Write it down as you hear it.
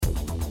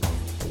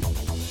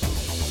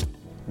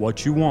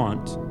what you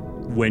want,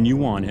 when you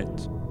want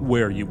it,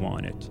 where you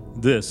want it.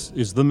 This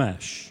is The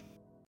Mesh.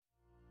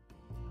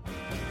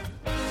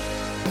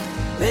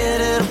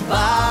 Better to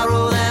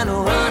borrow than to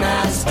run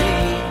out of steam.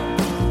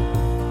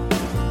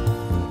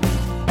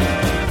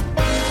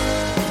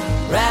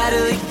 Ride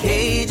to the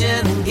cage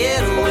and then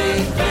get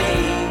away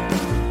clean.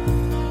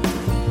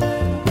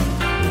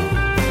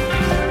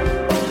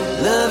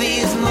 Love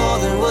is more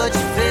than what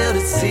you felt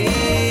at 16.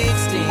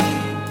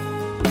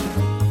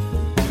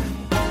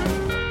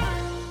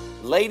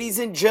 Ladies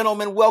and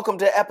gentlemen, welcome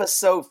to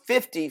episode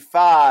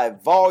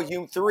 55,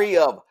 volume 3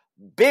 of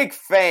Big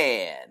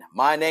Fan.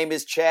 My name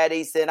is Chad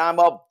East, and I'm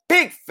a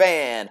big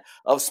fan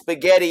of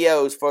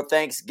SpaghettiOs for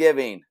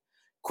Thanksgiving,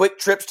 quick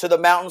trips to the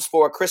mountains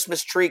for a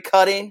Christmas tree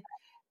cutting,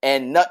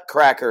 and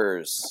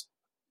nutcrackers.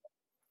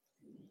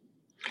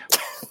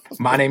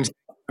 My name's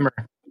Summer,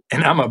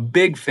 and I'm a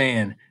big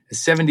fan of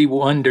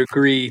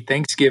 71-degree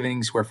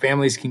Thanksgivings where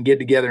families can get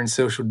together in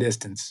social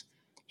distance,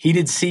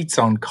 heated seats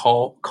on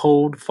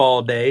cold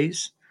fall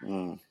days,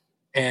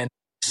 and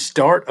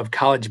start of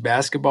college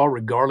basketball,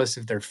 regardless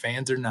if they're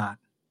fans or not.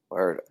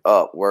 Word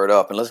up, word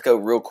up. And let's go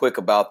real quick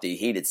about the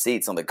heated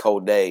seats on the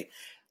cold day.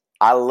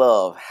 I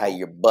love how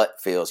your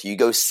butt feels. You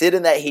go sit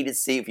in that heated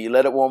seat. If you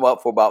let it warm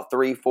up for about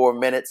 3-4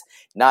 minutes,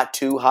 not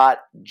too hot,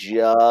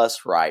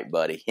 just right,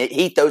 buddy.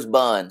 Heat those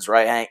buns,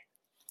 right, Hank?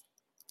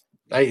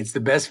 Hey, it's the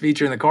best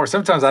feature in the car.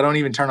 Sometimes I don't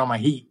even turn on my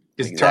heat.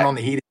 Just turn on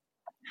the heat.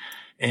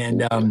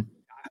 And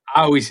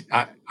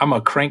I'm a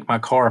crank my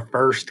car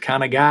first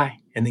kind of guy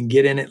and then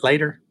get in it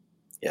later.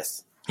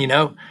 Yes. You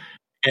know?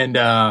 And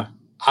I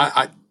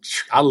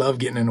love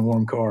getting in a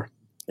warm car.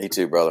 Me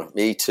too, brother.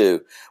 Me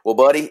too. Well,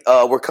 buddy,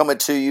 we're coming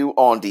to you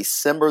on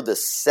December the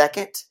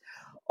 2nd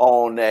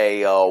on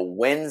a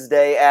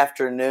Wednesday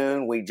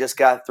afternoon. We just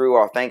got through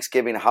our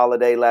Thanksgiving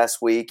holiday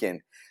last week.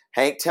 And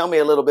Hank, tell me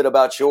a little bit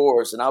about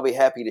yours, and I'll be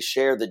happy to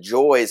share the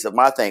joys of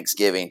my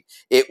Thanksgiving.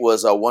 It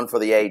was one for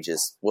the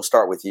ages. We'll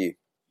start with you.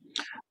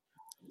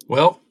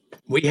 Well,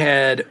 we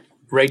had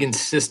Reagan's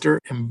sister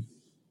and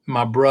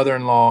my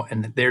brother-in-law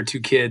and their 2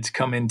 kids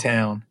come in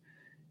town.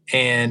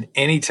 And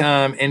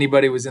anytime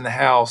anybody was in the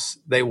house,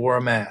 they wore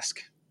a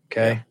mask.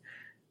 Okay.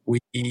 Yeah.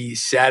 We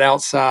sat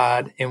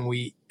outside and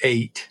we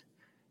ate.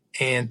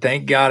 And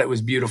thank God it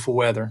was beautiful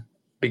weather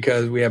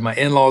because we had my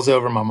in-laws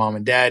over, my mom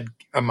and dad.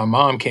 My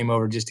mom came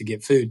over just to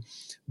get food.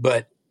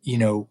 But, you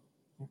know,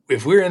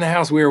 if we were in the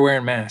house, we were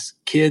wearing masks,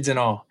 kids and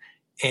all.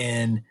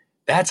 And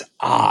that's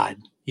odd.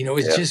 You know,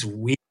 it's just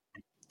weird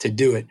to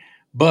do it.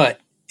 But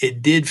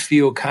it did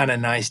feel kind of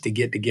nice to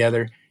get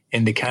together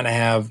and to kind of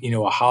have, you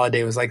know, a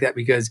holiday was like that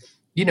because,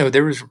 you know,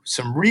 there was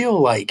some real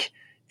like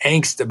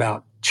angst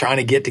about trying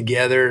to get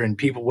together and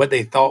people, what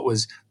they thought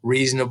was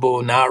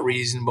reasonable, not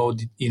reasonable.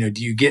 You know,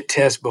 do you get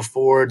tests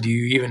before? Do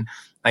you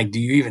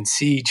even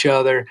see each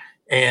other?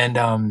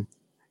 And,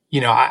 you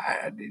know,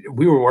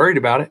 we were worried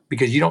about it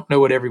because you don't know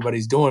what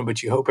everybody's doing,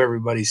 but you hope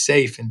everybody's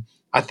safe. And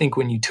I think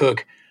when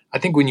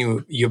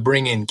you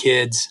bring in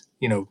kids,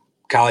 you know,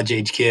 college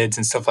age kids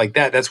and stuff like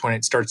that, that's when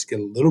it starts to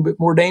get a little bit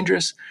more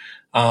dangerous.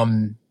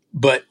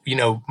 But, you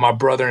know, my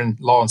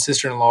brother-in-law and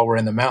sister-in-law were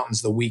in the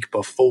mountains the week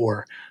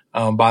before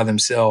by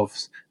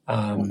themselves,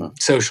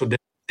 social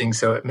distancing.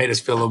 So it made us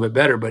feel a little bit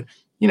better. But,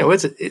 you know,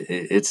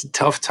 it's a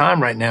tough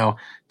time right now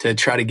to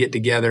try to get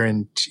together.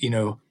 And, you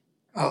know,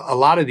 a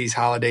lot of these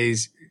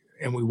holidays,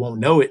 and we won't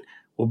know it,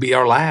 will be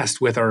our last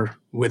with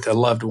a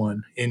loved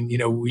one. And, you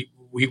know,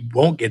 we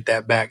won't get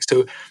that back.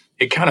 So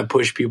it kind of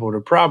pushed people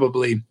to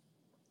probably,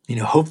 you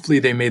know, hopefully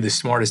they made the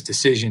smartest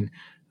decision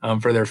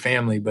for their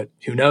family. But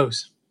who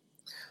knows?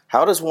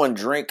 How does one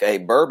drink a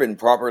bourbon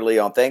properly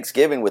on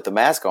Thanksgiving with the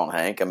mask on,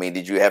 Hank? I mean,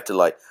 did you have to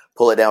like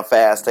pull it down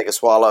fast, take a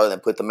swallow, and then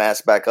put the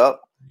mask back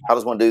up? How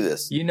does one do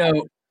this? You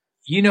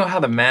know how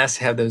the masks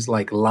have those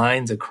like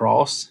lines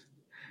across?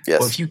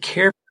 Yes. Well, if you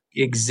carry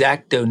an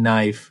X-Acto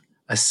knife,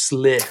 a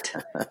slit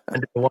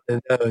under one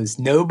of those,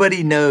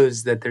 nobody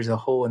knows that there's a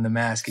hole in the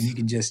mask, and you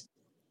can just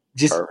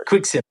Perfect.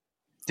 quick sip,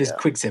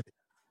 quick sip.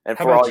 And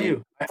How for about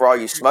all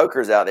you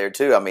smokers out there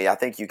too, I mean, I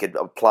think you could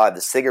apply the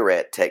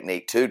cigarette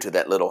technique too to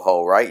that little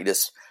hole, right? You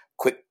just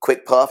quick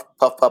puff,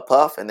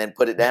 puff, and then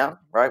put it down,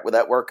 right? Would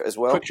that work as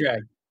well?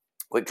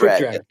 Quick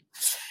drag.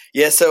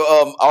 Yeah.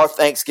 So our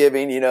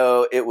Thanksgiving, you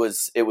know, it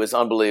was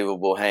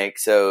unbelievable, Hank.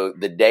 So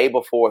the day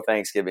before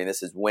Thanksgiving,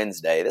 this is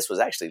Wednesday. This was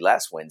actually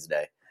last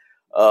Wednesday.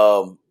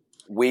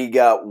 We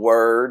got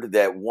word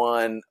that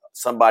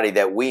somebody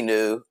that we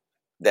knew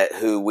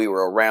who we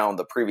were around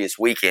the previous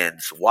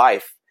weekend's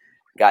wife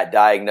got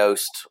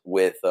diagnosed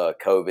with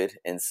COVID.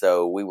 And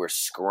so we were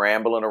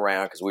scrambling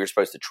around because we were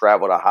supposed to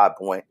travel to High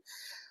Point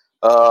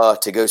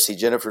to go see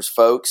Jennifer's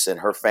folks and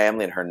her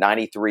family and her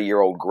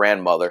 93-year-old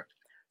grandmother.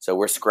 So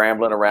we're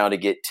scrambling around to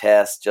get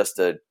tests just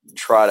to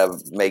try to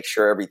make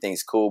sure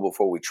everything's cool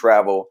before we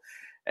travel.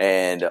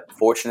 And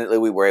fortunately,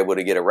 we were able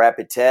to get a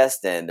rapid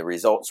test and the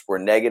results were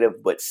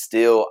negative. But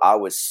still, I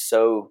was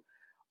so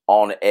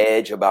on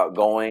edge about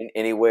going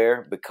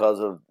anywhere because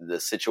of the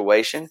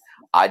situation.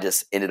 I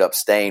just ended up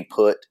staying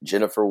put.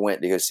 Jennifer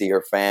went to go see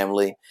her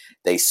family.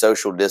 They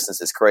social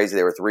distance. It's crazy.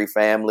 There were 3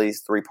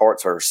 families, 3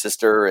 parts, her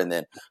sister and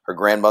then her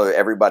grandmother.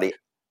 Everybody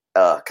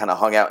kind of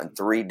hung out in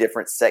 3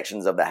 different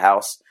sections of the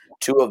house,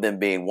 2 of them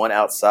being one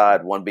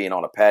outside, one being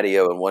on a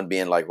patio, and one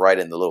being like right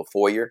in the little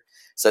foyer.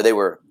 So they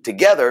were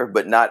together,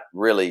 but not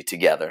really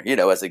together,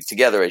 as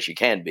together as you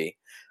can be.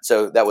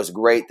 So that was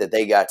great that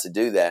they got to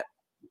do that.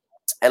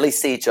 At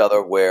least see each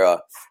other, where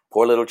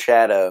poor little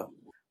Chado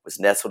was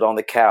nestled on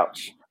the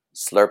couch,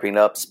 slurping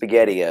up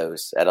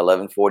SpaghettiOs at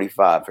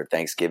 11:45 for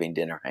Thanksgiving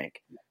dinner,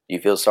 Hank. You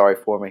feel sorry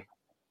for me?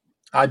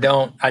 I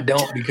don't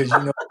because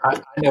I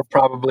know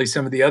probably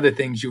some of the other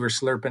things you were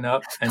slurping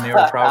up, and they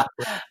were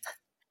probably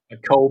a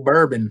cold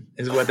bourbon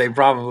is what they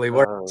probably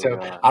were. So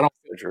God, I don't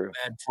feel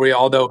bad for you,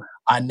 although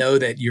I know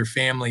that your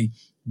family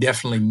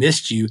definitely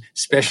missed you,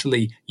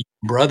 especially your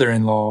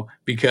brother-in-law,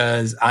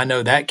 because I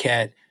know that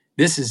cat.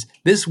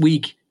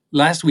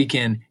 Last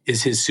weekend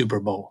is his Super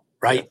Bowl,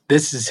 right?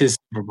 This is his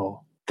Super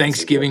Bowl.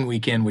 Thanksgiving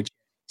weekend, which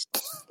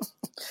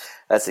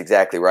that's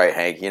exactly right,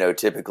 Hank.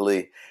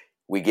 Typically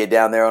we get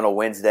down there on a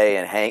Wednesday,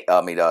 and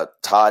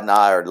Todd and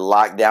I are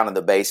locked down in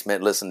the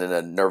basement listening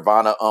to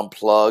Nirvana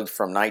Unplugged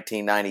from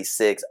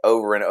 1996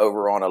 over and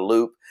over on a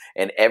loop.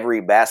 And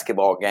every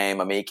basketball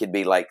game, it could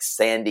be like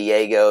San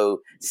Diego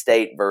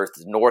State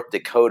versus North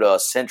Dakota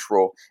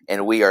Central,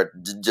 and we are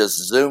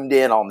just zoomed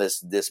in on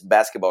this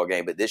basketball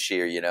game. But this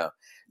year,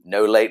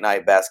 no late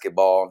night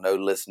basketball, no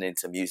listening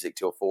to music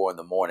till 4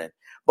 a.m.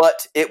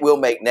 But it will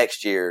make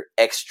next year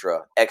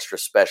extra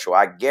special.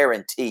 I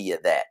guarantee you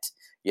that.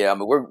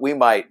 We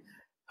might.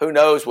 Who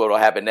knows what will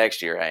happen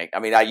next year, Hank?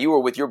 You were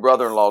with your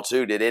brother-in-law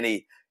too. Did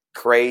any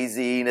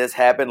craziness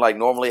happen like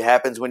normally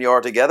happens when you are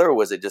together, or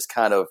was it just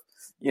kind of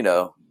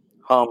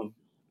hum,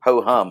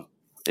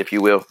 if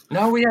you will?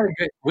 No,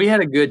 we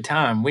had a good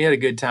time. We had,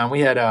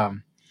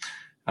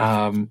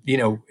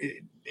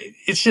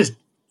 it's just,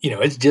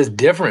 it's just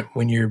different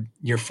when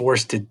you're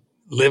forced to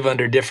live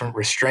under different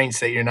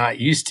restraints that you're not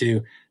used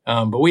to.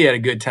 But we had a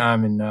good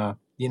time. And,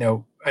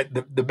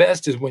 the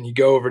best is when you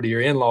go over to your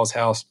in-laws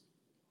house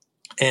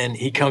and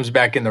he comes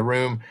back in the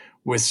room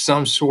with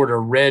some sort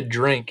of red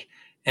drink.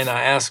 And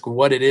I asked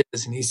what it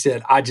is. And he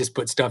said, I just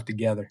put stuff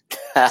together.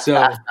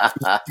 So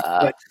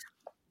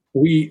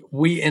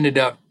we ended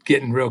up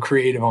getting real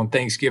creative on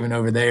Thanksgiving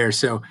over there.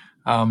 So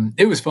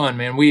it was fun,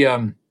 man. We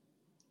had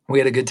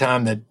a good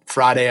time. That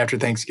Friday after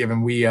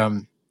Thanksgiving, we've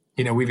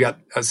got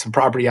some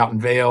property out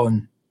in Vail,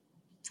 and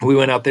we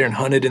went out there and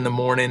hunted in the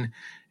morning,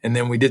 and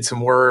then we did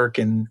some work,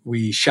 and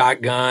we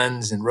shot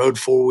guns and rode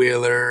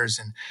 4-wheelers,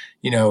 and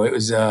it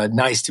was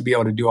nice to be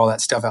able to do all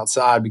that stuff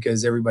outside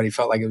because everybody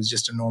felt like it was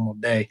just a normal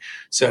day.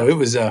 So it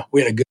was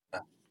we had a good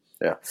time.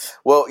 Yeah.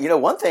 Well,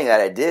 one thing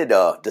that I did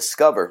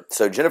discover,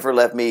 so Jennifer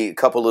left me a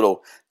couple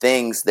little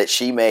things that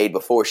she made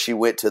before she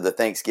went to the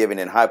Thanksgiving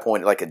in High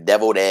Point, like a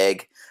deviled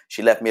egg.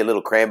 She left me a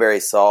little cranberry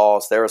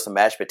sauce. There were some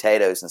mashed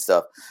potatoes and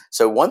stuff.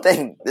 So one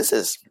thing,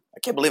 I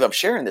can't believe I'm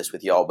sharing this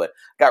with y'all, but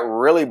got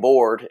really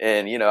bored.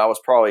 And, I was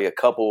probably a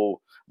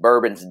couple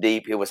bourbons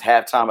deep. It was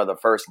halftime of the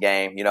first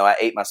game. I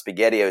ate my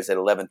SpaghettiOs at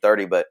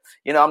 11:30, but,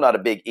 I'm not a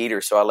big eater.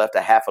 So I left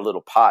a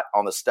little pot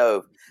on the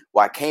stove.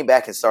 Well, I came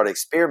back and started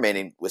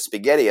experimenting with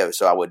SpaghettiOs.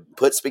 So I would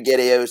put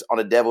SpaghettiOs on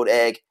a deviled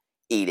egg,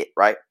 eat it,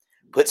 right?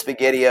 Put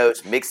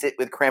SpaghettiOs, mix it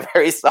with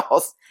cranberry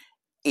sauce,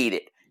 eat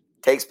it.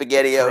 Take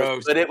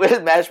SpaghettiOs, put it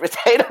with mashed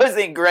potatoes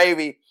and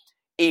gravy,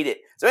 eat it.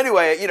 So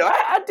anyway,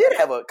 I did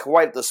have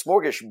quite the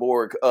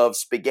smorgasbord of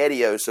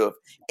SpaghettiOs. So if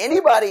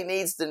anybody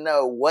needs to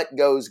know what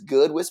goes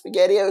good with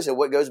SpaghettiOs and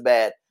what goes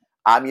bad,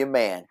 I'm your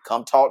man.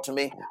 Come talk to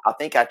me. I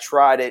think I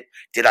tried it.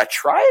 Did I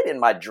try it in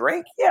my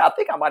drink? Yeah, I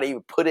think I might have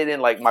even put it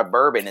in like my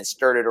bourbon and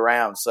stirred it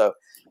around. So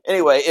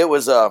anyway, it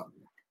was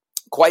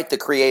quite the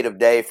creative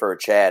day for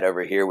Chad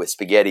over here with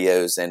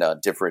SpaghettiOs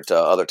and different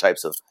other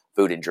types of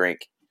food and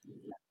drink.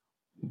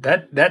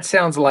 That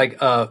sounds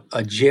like a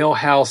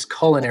jailhouse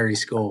culinary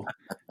school.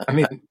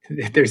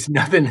 There's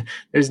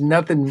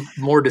nothing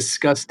more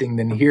disgusting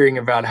than hearing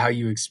about how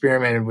you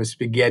experimented with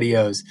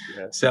SpaghettiOs.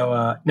 Yeah.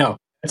 So no,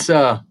 it's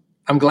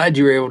I'm glad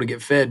you were able to get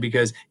fed,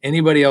 because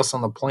anybody else on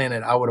the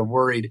planet, I would have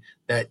worried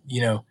that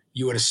you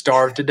would have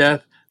starved to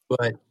death.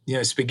 But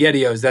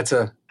SpaghettiOs,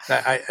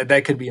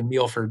 that could be a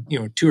meal for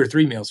 2 or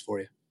 3 meals for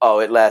you. Oh,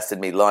 it lasted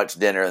me lunch,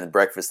 dinner, and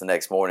breakfast the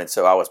next morning,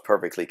 so I was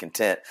perfectly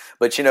content.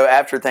 But,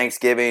 after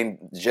Thanksgiving,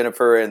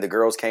 Jennifer and the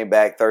girls came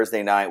back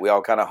Thursday night. We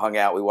all kind of hung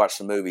out. We watched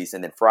some movies.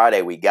 And then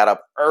Friday, we got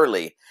up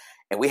early.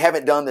 And we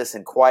haven't done this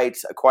in quite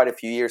a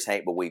few years,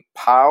 Hank, but we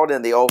piled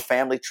in the old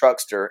family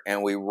truckster,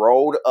 and we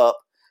rolled up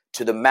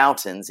to the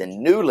mountains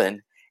in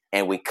Newland,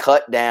 and we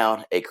cut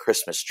down a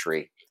Christmas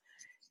tree.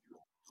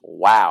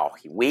 Wow.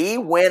 We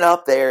went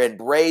up there and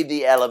braved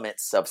the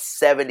elements of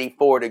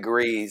 74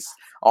 degrees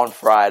on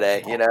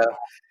Friday,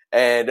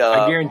 and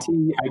I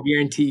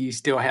guarantee you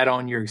still had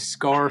on your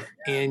scarf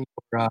and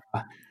your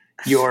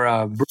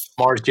Bruno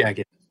Mars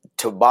jacket.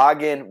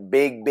 Toboggan,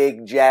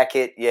 big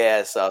jacket.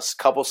 Yes. A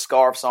couple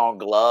scarves on,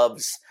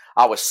 gloves.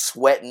 I was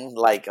sweating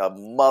like a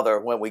mother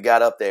when we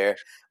got up there.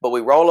 But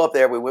we roll up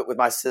there. We went with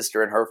my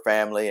sister and her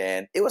family,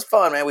 and it was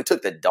fun, man. We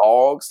took the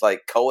dogs.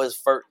 Like Koa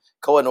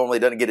normally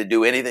doesn't get to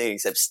do anything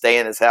except stay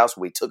in his house.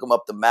 We took him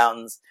up the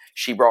mountains.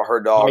 She brought her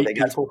dog. Bite They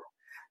got people.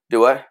 do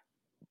what?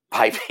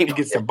 Bite He people.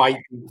 gets to bite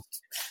people.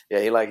 Yeah,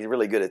 he's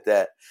really good at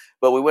that.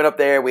 But we went up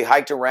there. We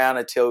hiked around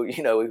until we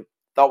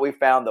thought we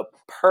found the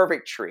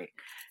perfect tree.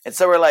 And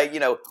so we're like,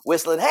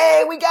 whistling,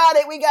 hey, we got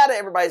it.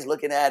 Everybody's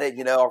looking at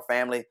it, our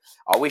family.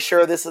 Are we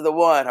sure this is the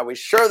one? Are we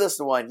sure this is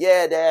the one?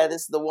 Yeah, Dad,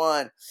 this is the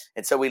one.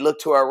 And so we look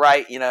to our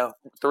right,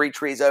 3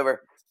 trees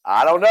over.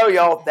 I don't know,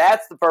 y'all.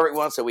 That's the perfect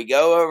one. So we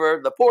go over.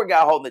 The poor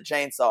guy holding the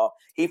chainsaw,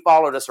 he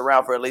followed us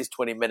around for at least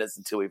 20 minutes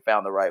until we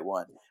found the right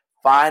one.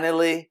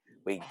 Finally,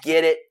 we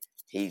get it.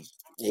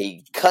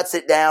 He cuts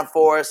it down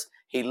for us.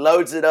 He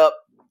loads it up.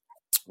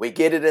 We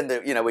get it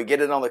we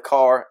get it on the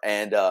car,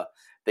 and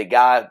the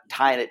guy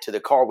tying it to the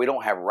car. We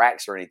don't have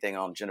racks or anything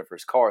on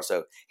Jennifer's car,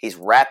 so he's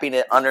wrapping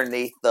it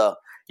underneath where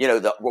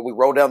we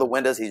roll down the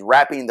windows. He's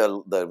wrapping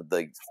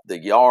the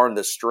yarn,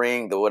 the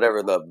string,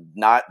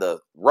 the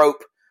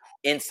rope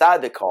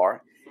inside the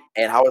car.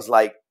 And I was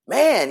like,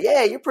 man,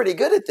 yeah, you're pretty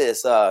good at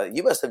this.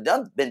 You must have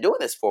been doing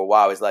this for a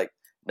while. He's like,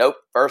 nope,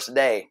 first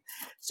day.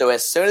 So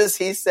as soon as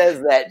he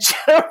says that,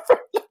 Jennifer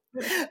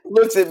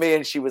looks at me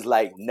and she was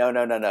like, no.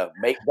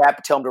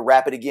 Tell him to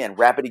wrap it again.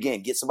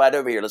 Get somebody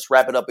over here. Let's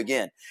wrap it up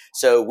again.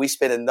 So we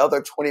spent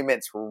another 20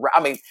 minutes.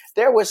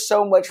 There was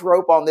so much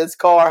rope on this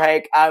car,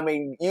 Hank.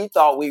 You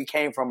thought we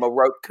came from a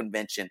rope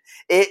convention.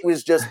 It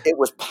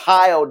was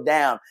piled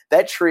down.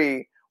 That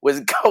tree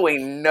was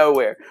going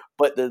nowhere.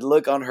 But the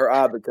look on her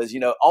eye, because,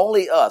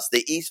 only us,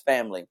 the East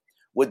family,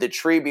 would the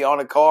tree be on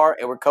a car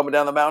and we're coming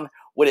down the mountain,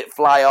 would it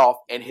fly off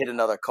and hit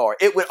another car?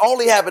 It would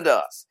only happen to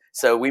us.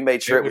 So we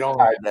made sure it was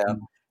tied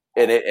down,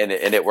 and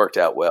it worked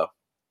out well.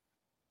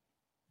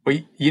 Well,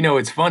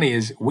 what's funny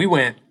is we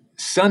went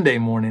Sunday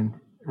morning.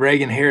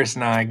 Reagan, Harris,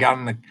 and I got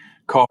in the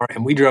car,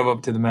 and we drove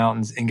up to the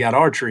mountains and got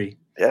our tree.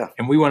 Yeah.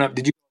 And we went up.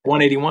 Did you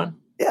 181?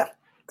 Yeah,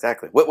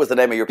 exactly. What was the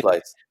name of your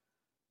place?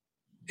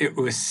 It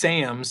was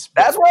Sam's.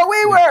 That's where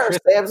we were.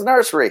 Sam's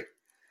Nursery.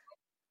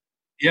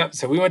 Yep.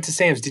 So we went to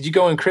Sam's. Did you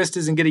go in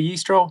Krista's and get a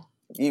yeast roll?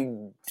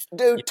 You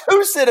do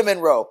 2 cinnamon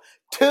roll.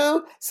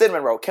 2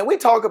 cinnamon roll. Can we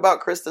talk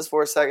about Krista's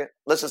for a second?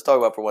 Let's just talk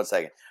about it for 1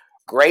 second.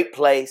 Great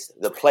place.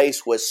 The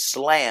place was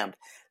slammed.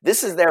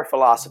 This is their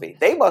philosophy.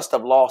 They must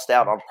have lost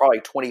out on probably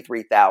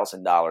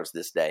 $23,000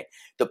 this day.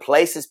 The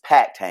place is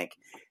packed, Hank.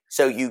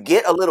 So you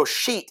get a little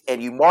sheet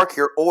and you mark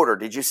your order.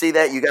 Did you see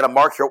that? You got to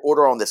mark your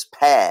order on this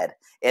pad,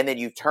 and then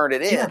you turn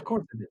it in. Yeah, of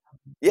course I did.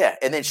 Yeah,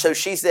 and then so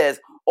she says,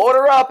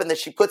 order up, and then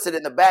she puts it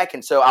in the back.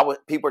 And so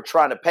people were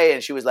trying to pay,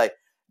 and she was like,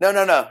 no,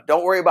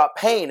 don't worry about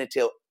paying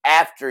until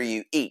after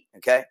you eat,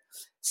 okay?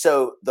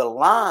 So the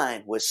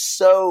line was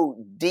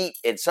so deep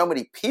and so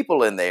many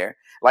people in there.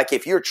 Like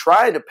if you're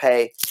trying to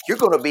pay, you're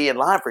going to be in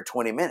line for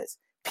 20 minutes.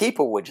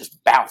 People were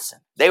just bouncing.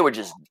 They were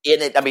just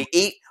in it.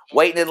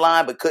 Waiting in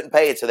line, but couldn't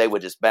pay it, so they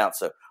would just bounce.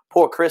 So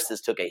poor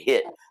Krista's took a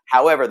hit.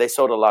 However, they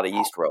sold a lot of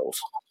yeast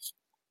rolls.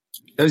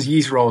 Those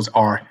yeast rolls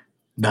are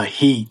the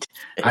heat.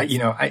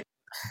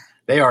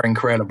 They are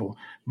incredible.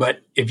 But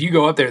if you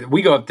go up there,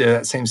 we go up to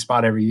that same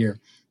spot every year.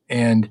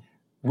 And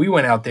we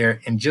went out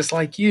there, and just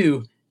like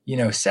you,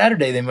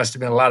 Saturday there must have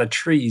been a lot of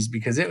trees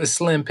because it was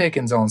slim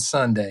pickings on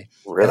Sunday.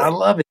 Really? And I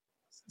love it.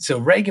 So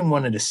Reagan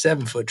wanted a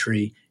 7-foot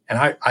tree, and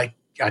I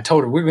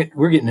told her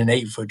we're getting an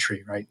 8-foot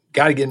tree, right?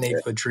 Got to get an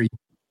 8-foot tree.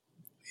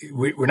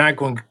 We're not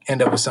going to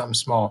end up with something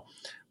small.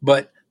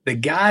 But the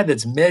guy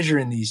that's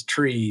measuring these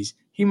trees,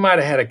 he might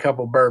have had a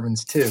couple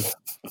bourbons too,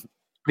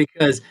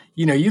 because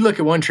you look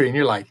at one tree and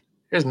you're like,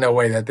 there's no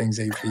way that thing's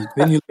 8 feet.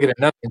 Then you look at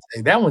another and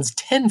say, that one's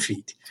 10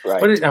 feet.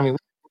 Right. What's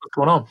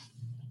going on?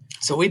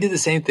 So we did the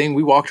same thing.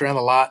 We walked around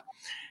a lot.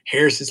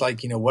 Harris is like,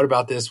 what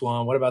about this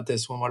one? What about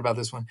this one? What about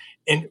this one?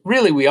 And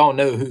really, we all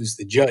know who's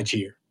the judge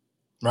here,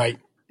 right?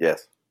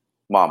 Yes.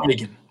 Mama.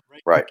 Reagan.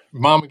 Right.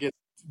 Mama gets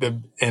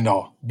the end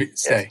all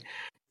say.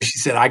 Yes. She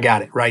said, I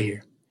got it right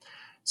here.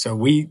 So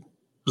we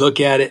look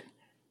at it.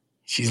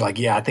 She's like,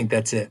 yeah, I think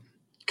that's it.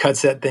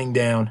 Cuts that thing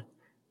down.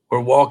 We're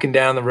walking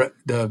down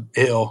the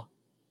hill.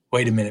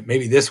 Wait a minute,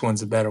 maybe this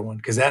one's a better one,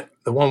 because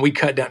the one we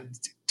cut down,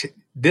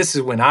 this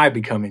is when I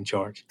become in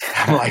charge.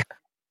 I'm like,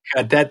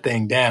 cut that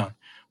thing down.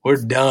 We're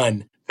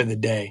done for the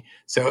day.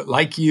 So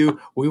like you,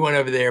 we went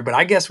over there, but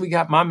I guess we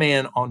got my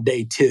man on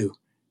day 2,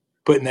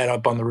 putting that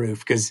up on the roof,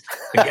 because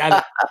the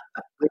guy,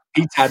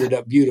 he tied it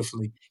up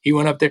beautifully. He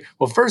went up there.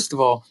 Well, first of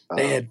all,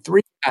 they had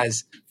 3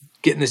 guys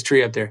getting this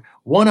tree up there.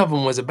 One of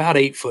them was about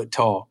 8 foot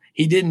tall.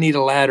 He didn't need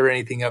a ladder or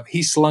anything up.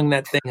 He slung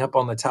that thing up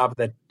on the top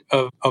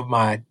of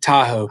my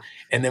Tahoe,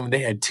 and then they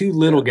had 2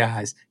 little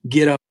guys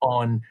get up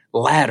on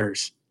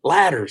ladders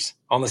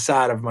on the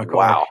side of my car.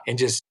 Wow. And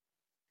just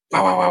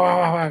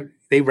wow.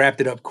 They wrapped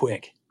it up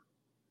quick.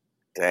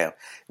 Damn.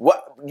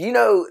 What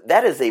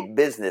that is a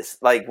business.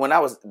 Like when I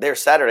was there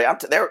Saturday,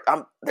 there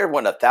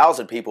weren't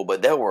 1,000 people,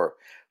 but there were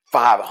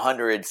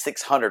 500,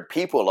 600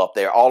 people up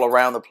there all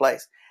around the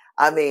place.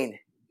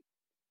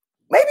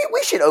 maybe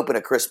we should open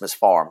a Christmas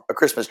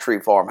tree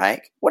farm,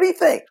 Hank. What do you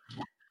think?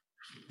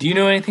 Do you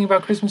know anything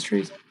about Christmas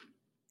trees?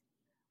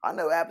 I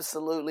know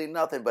absolutely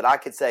nothing, but I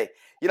could say,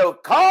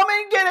 come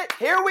and get it.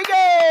 Here we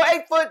go.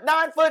 8 foot,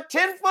 9 foot,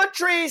 10 foot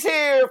trees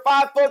here.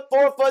 5 foot,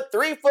 4 foot,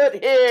 3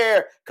 foot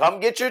here. Come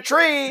get your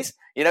trees.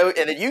 And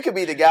then you could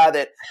be the guy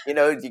that,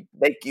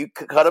 you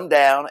cut them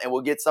down and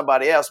we'll get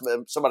somebody else,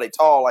 somebody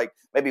tall, like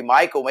maybe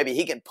Michael, maybe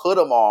he can put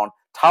them on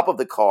top of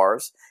the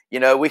cars.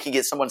 We can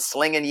get someone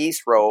slinging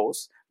yeast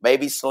rolls,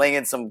 maybe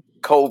slinging some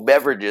cold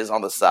beverages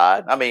on the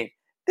side. I mean,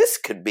 this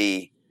could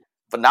be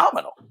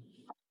phenomenal.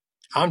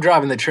 I'm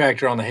driving the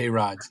tractor on the hay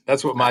rods.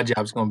 That's what my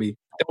job's going to be.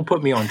 Don't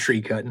put me on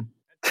tree cutting.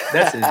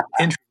 That's an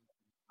interesting.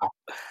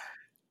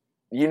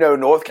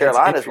 North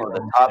Carolina is one of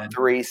the top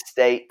 3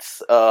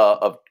 states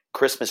of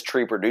Christmas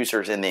tree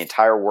producers in the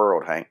entire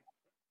world, Hank.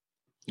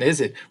 Is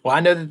it? Well, I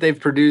know that they've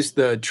produced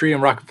the tree in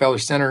Rockefeller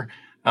Center,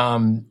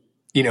 before.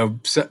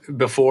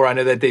 I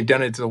know that they've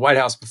done it to the White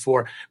House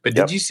before. But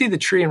did you see the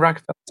tree in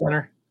Rockefeller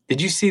Center?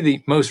 Did you see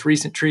the most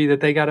recent tree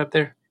that they got up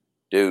there?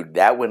 Dude,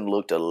 that one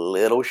looked a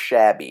little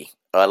shabby.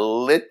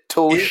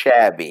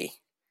 Shabby.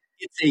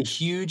 It's a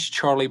huge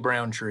Charlie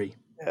Brown tree.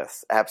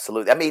 Yes,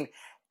 absolutely. I mean,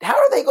 how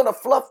are they going to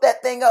fluff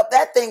that thing up?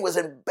 That thing was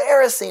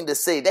embarrassing to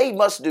see. They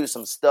must do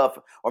some stuff,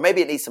 or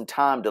maybe it needs some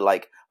time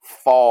to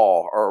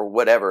fall or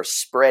whatever,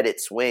 spread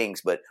its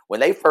wings. But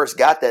when they first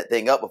got that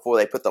thing up before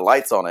they put the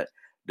lights on it,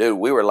 dude,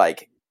 we were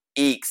like,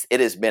 eeks. It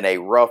has been a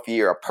rough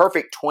year, a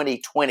perfect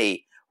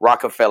 2020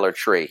 Rockefeller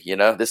tree.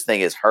 This thing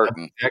is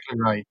hurting. That's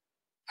exactly right.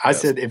 I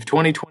said if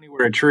 2020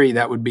 were a tree,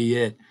 that would be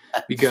it.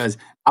 Because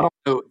I don't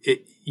know,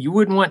 you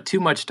wouldn't want too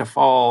much to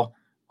fall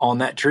on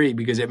that tree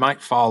because it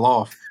might fall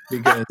off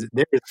because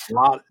there's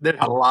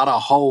a lot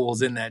of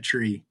holes in that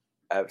tree.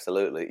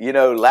 Absolutely.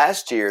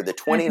 Last year, the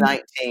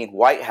 2019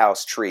 White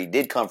House tree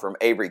did come from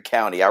Avery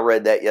County. I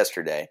read that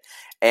yesterday.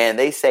 And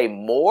they say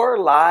more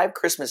live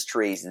Christmas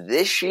trees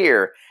this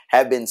year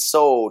have been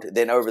sold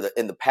than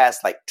in the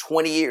past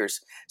 20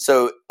 years.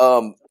 So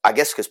I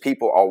guess because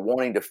people are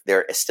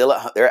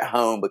they're at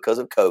home because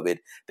of COVID.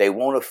 They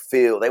want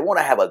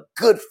to have a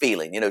good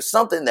feeling,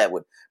 something that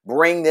would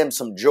bring them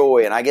some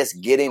joy. And I guess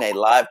getting a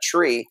live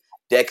tree,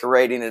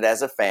 decorating it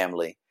as a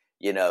family,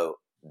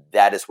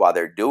 that is why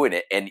they're doing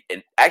it. And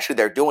actually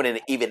they're doing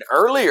it even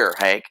earlier,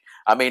 Hank.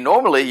 I mean,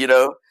 normally,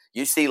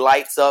 you see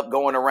lights up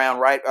going around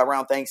right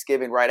around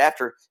Thanksgiving, right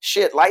after.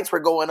 Lights were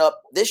going up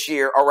this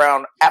year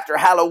around after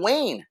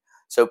Halloween.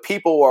 So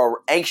people are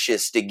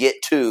anxious to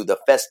get to the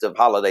festive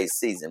holiday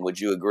season.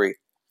 Would you agree?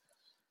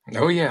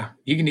 Oh, yeah.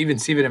 You can even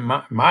see it in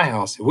my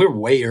house. We're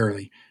way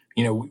early.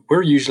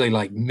 We're usually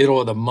middle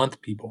of the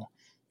month people.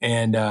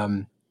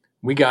 And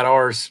we got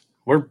ours.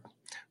 We're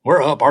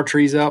up. Our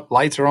tree's up.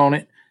 Lights are on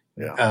it.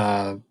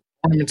 Yeah.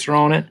 Ornaments are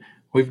on it.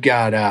 We've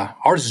got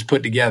ours is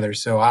put together.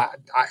 So I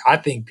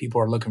think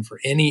people are looking for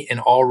any and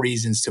all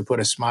reasons to put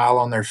a smile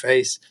on their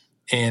face.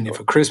 And if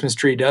a Christmas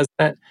tree does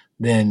that,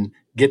 then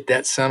get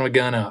that son of a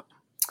gun up.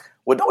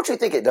 Well, don't you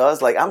think it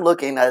does? I'm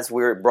looking as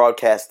we're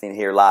broadcasting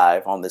here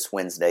live on this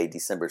Wednesday,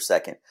 December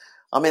 2nd.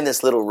 I'm in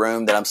this little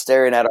room that I'm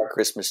staring at our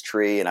Christmas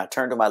tree, and I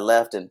turn to my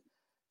left, and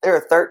there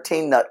are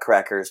 13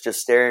 nutcrackers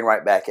just staring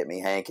right back at me,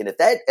 Hank. And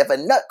if a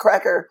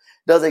nutcracker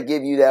doesn't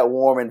give you that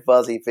warm and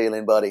fuzzy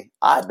feeling, buddy,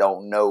 I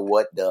don't know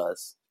what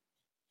does.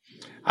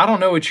 I don't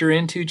know what you're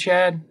into,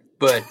 Chad,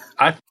 but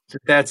I think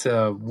that's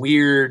a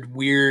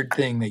weird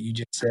thing that you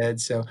just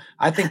said. So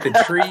I think the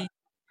tree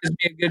gives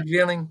me a good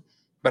feeling,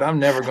 but I'm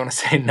never going to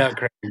say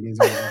nutcracker gives me a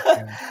good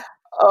feeling.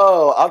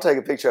 Oh, I'll take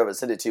a picture of it and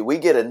send it to you. We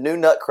get a new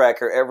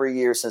nutcracker every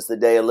year since the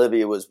day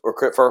Olivia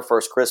for her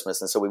first Christmas.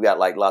 And so we've got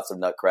lots of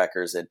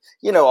nutcrackers and,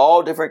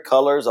 all different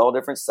colors, all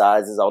different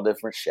sizes, all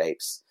different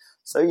shapes.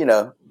 So,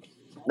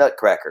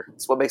 nutcracker.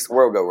 It's what makes the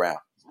world go round.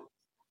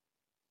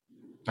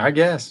 I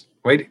guess.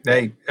 Wait,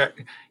 hey,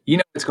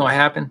 what's going to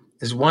happen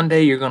is one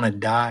day you're going to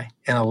die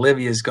and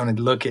Olivia is going to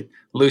look at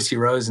Lucy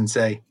Rose and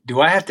say,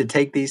 do I have to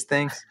take these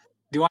things?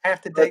 Do I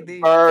have to take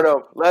these? Burn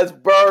them. Let's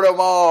burn them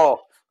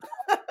all.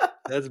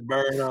 Let's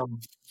burn them.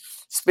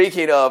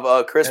 Speaking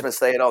of Christmas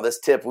Day and all this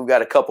tip, we've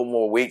got a couple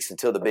more weeks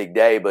until the big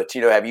day. But,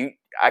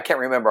 I can't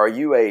remember, are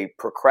you a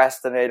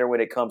procrastinator when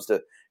it comes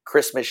to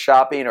Christmas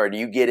shopping, or do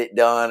you get it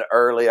done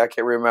early? I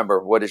can't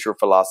remember. What is your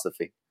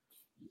philosophy?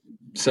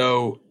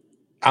 So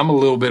I'm a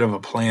little bit of a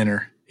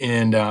planner,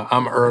 and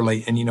I'm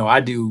early. And,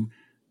 I do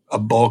a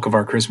bulk of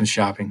our Christmas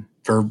shopping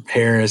for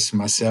Harris,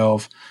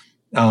 myself.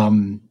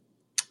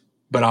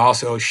 But I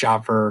also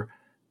shop for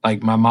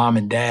my mom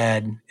and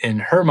dad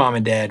and her mom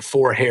and dad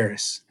for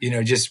Harris,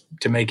 just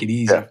to make it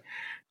easy. Yeah.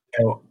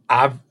 So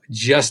I've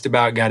just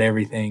about got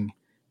everything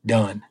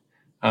done.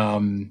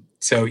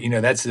 So,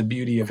 that's the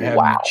beauty of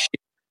having it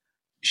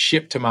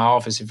shipped to my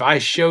office. If I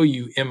show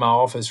you in my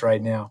office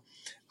right now,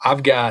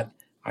 I'll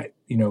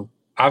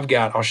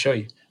show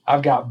you.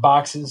 I've got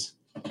boxes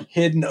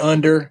hidden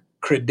under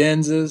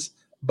credenzas,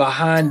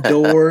 behind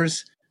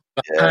doors,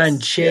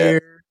 behind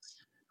chairs.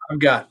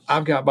 Yes.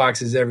 I've got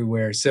boxes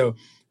everywhere. So,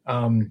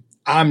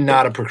 I'm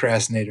not a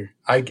procrastinator.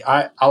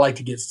 I like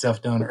to get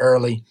stuff done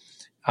early.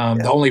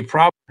 The only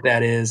problem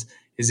that is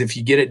if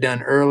you get it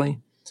done early,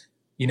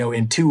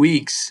 in 2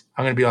 weeks,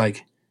 I'm going to be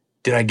like,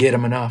 did I get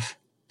him enough?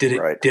 Did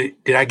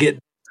I get,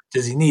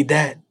 does he need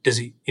that? Does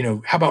he,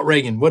 how about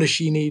Reagan? What does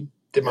she need?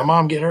 Did my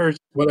mom get hers?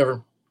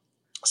 Whatever.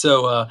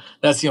 So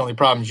that's the only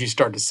problem is you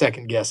start to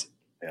second guess it.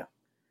 Yeah.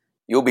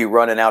 You'll be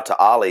running out to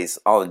Ollie's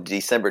on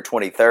December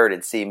 23rd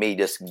and see me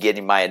just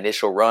getting my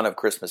initial run of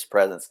Christmas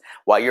presents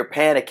while you're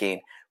panicking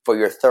for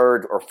your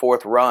third or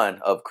fourth run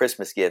of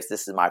Christmas gifts.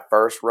 This is my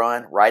first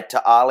run right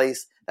to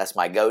Ollie's. That's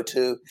my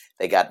go-to.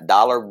 They got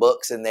dollar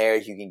books in there.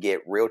 You can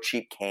get real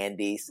cheap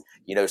candies,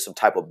 some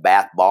type of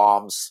bath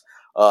bombs.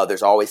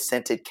 There's always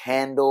scented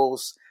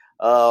candles.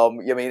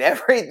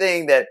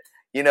 Everything that,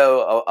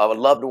 a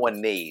loved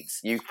one needs,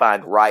 you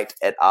find right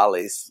at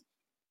Ollie's.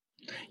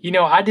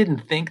 I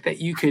didn't think that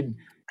you could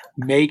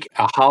make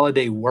a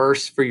holiday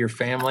worse for your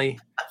family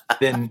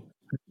than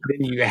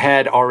you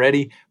had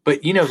already.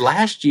 But,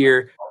 last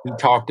year we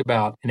talked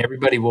about, and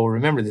everybody will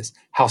remember this,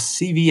 how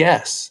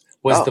CVS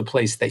was the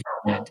place that you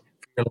went for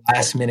your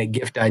last minute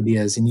gift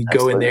ideas. And you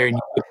go in there and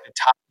you go to the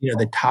top,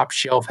 the top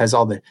shelf has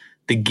all the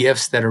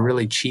gifts that are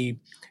really cheap.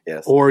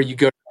 Yes. Or you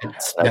go to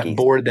that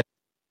board that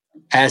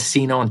As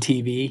Seen on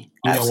TV,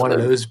 one of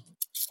those,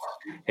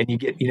 and you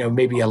get,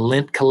 maybe a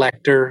lint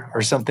collector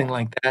or something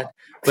like that.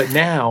 But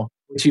now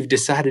what you've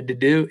decided to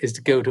do is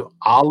to go to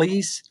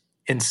Ollie's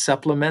and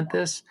supplement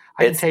this.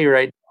 I can tell you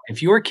right,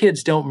 if your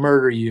kids don't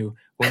murder you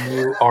when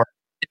you are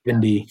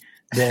 70,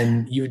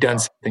 then you've done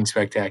something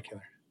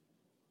spectacular.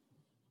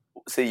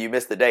 See, you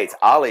missed the dates.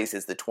 Ollie's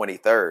is the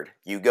 23rd.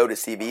 You go to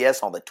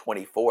CVS on the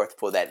 24th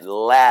for that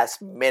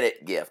last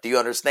minute gift. Do you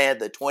understand?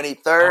 The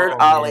 23rd,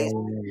 Ollie's,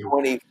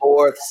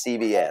 24th,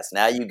 CVS.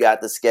 Now you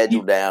got the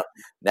schedule down.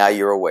 Now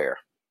you're aware.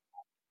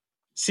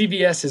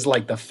 CVS is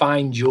like the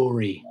fine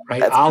jewelry,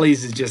 right?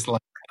 Ollie's is just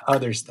like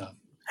other stuff.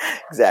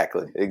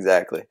 Exactly.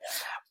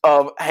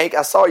 Hank,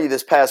 I saw you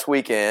this past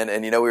weekend,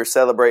 and we were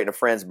celebrating a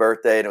friend's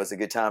birthday, and it was a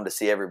good time to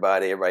see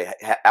everybody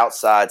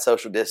outside,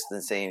 social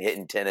distancing,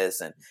 hitting tennis,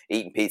 and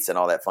eating pizza and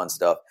all that fun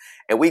stuff.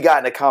 And we got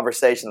in a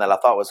conversation that I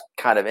thought was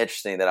kind of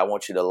interesting that I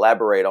want you to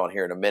elaborate on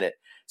here in a minute.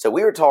 So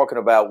we were talking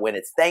about when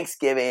it's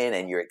Thanksgiving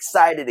and you're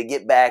excited to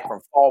get back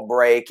from fall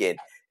break and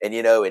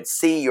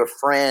see your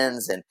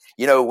friends. And,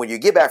 when you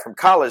get back from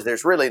college,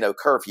 there's really no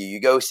curfew. You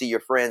go see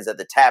your friends at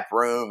the tap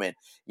room and,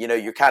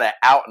 you're kind of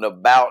out and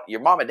about. Your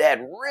mom and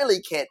dad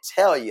really can't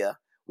tell you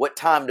what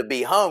time to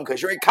be home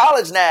because you're in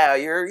college now.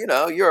 You're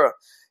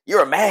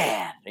a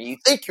man. You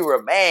think you're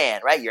a man,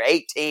 right? You're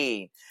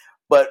 18.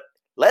 But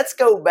let's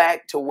go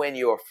back to when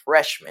you're a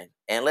freshman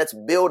and let's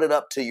build it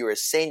up to you're a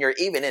senior,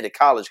 even into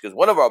college. Because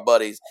one of our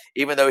buddies,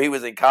 even though he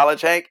was in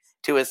college, Hank,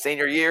 to his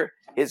senior year,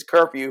 his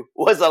curfew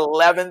was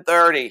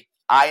 11:30.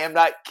 I am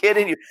not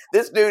kidding you.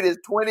 This dude is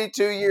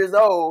 22 years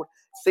old,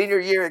 senior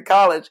year in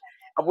college.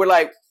 And we're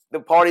like, the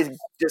party's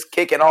just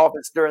kicking off.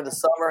 It's during the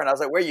summer. And I was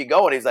like, where are you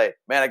going? He's like,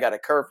 man, I got a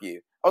curfew.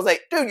 I was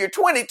like, dude, you're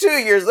 22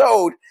 years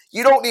old.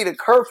 You don't need a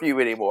curfew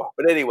anymore.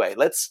 But anyway,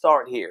 let's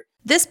start here.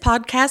 This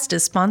podcast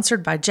is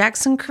sponsored by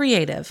Jackson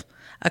Creative,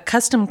 a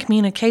custom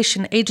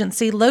communication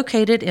agency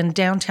located in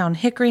downtown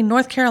Hickory,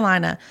 North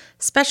Carolina,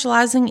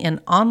 specializing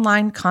in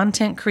online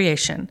content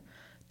creation.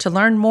 To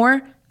learn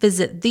more,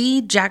 visit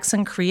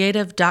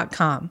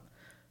thejacksoncreative.com.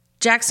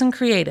 Jackson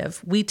Creative,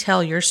 we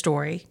tell your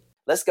story.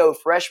 Let's go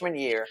freshman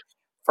year,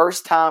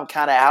 first time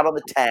kind of out of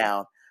the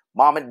town.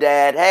 Mom and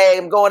dad, hey,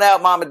 I'm going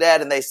out, mom and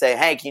dad. And they say,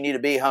 Hank, you need to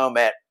be home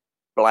at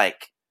blank.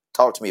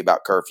 Talk to me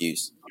about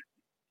curfews.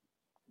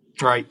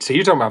 Right. So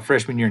you're talking about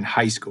freshman year in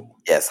high school.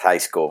 Yes, high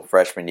school,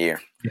 freshman year.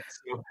 Yes.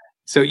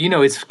 So,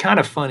 it's kind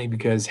of funny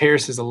because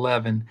Harris is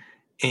 11.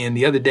 And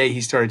the other day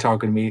he started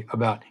talking to me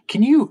about, do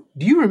you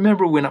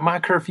remember when my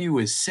curfew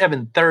was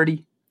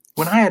 7:30?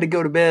 When I had to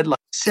go to bed like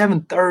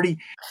 7:30?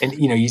 And,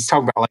 he's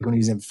talking about like when he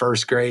was in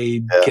first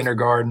grade,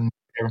 kindergarten,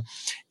 whatever.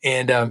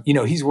 And,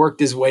 he's worked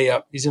his way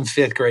up. He's in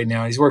fifth grade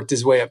now. He's worked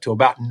his way up to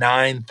about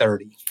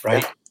 9:30,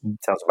 right? Yeah,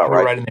 sounds about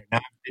right. Right in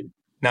there,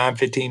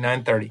 9:15,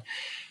 9:30.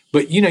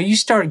 But, you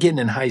start getting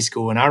in high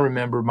school. And I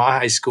remember my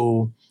high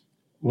school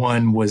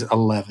one was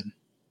 11.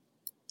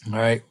 All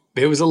right.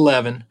 It was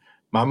 11.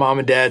 My mom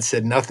and dad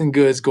said nothing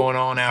good is going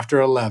on after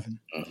 11.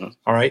 Mm-hmm.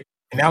 All right.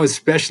 And that was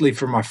especially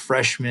for my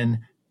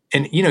freshman.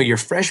 And, your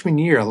freshman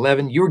year,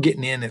 11, you were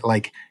getting in at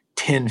like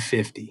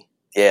 10:50.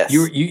 Yes.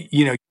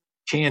 You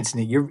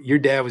chancing it. Your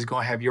dad was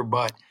going to have your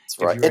butt. That's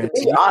right. And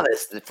to be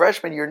honest, the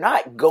freshman, you're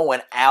not going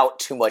out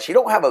too much. You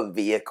don't have a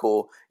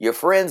vehicle. Your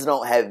friends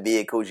don't have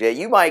vehicles yet.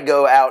 You might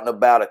go out and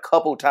about a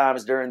couple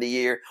times during the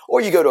year,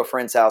 or you go to a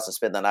friend's house and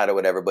spend the night or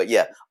whatever. But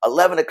yeah,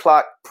 11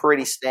 o'clock,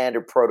 pretty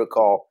standard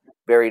protocol.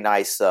 Very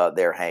nice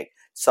there, Hank.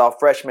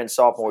 Freshman,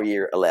 sophomore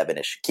year,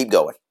 11-ish. Keep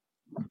going.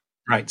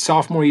 Right.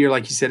 Sophomore year,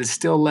 like you said, it's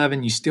still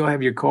 11. You still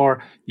have your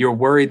car. You're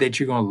worried that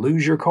you're going to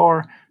lose your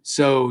car.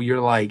 So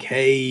you're like,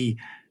 hey,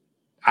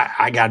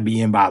 I got to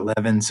be in by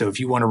 11. So if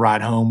you want to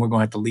ride home, we're going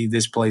to have to leave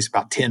this place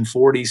about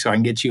 10:40 so I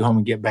can get you home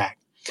and get back.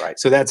 Right.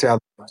 So that's how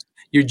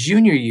your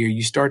junior year,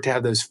 you start to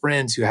have those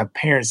friends who have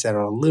parents that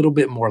are a little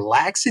bit more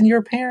lax than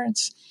your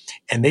parents,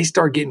 and they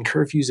start getting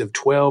curfews of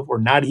 12 or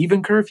not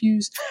even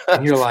curfews.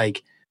 And you're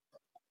like,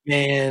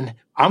 man,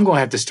 I'm going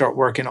to have to start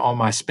working on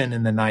my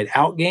spending the night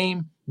out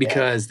game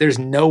because there's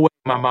no way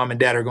my mom and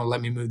dad are going to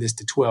let me move this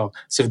to 12.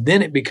 So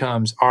then it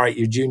becomes, all right,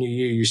 your junior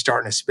year, you're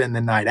starting to spend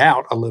the night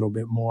out a little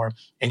bit more.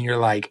 And you're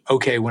like,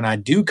 okay, when I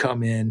do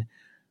come in,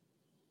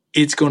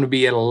 it's going to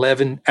be at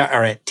 11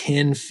 or at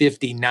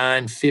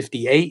 10:59,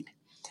 58.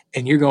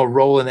 And you're going to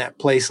roll in that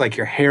place like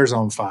your hair's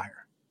on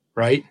fire,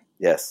 right?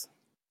 Yes.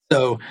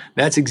 So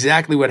that's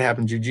exactly what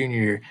happens your junior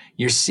year.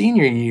 Your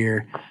senior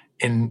year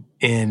in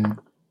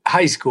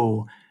high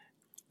school,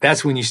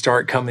 that's when you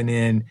start coming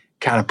in,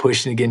 kind of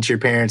pushing against your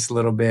parents a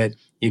little bit.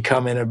 You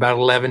come in at about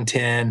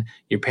 11:10.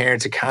 Your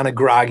parents are kind of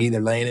groggy.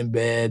 They're laying in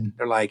bed.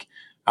 They're like,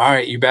 all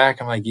right, you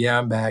back? I'm like, yeah,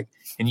 I'm back.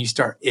 And you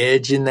start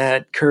edging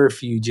that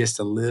curfew just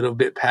a little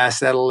bit past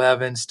that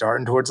 11,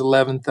 starting towards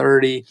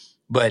 11:30,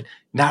 but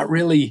not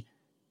really,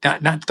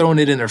 not throwing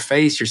it in their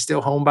face. You're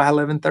still home by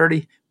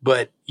 11:30,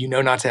 but you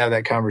know not to have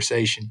that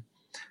conversation.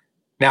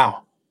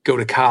 Now, go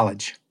to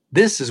college.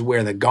 This is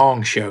where the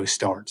gong show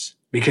starts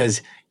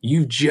because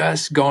you've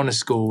just gone to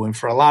school. And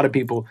for a lot of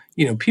people,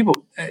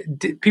 people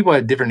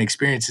had different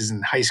experiences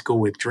in high school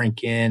with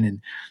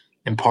drinking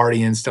and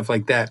partying and stuff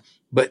like that.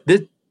 But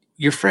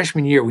your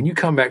freshman year, when you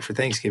come back for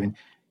Thanksgiving,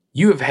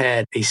 you have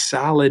had a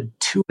solid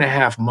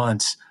 2.5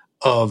 months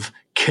of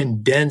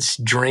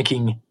condensed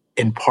drinking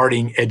and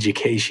partying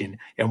education.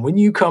 And when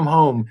you come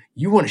home,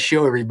 you want to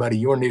show everybody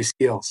your new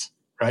skills,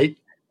 right?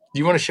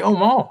 You want to show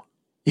them all.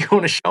 You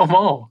want to show them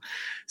all.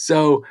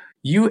 So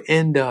you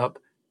end up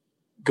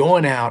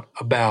going out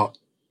about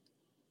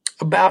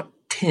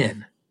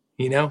 10,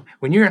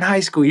 when you're in high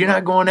school, you're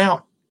not going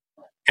out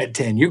at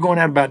 10, you're going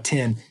out about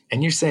 10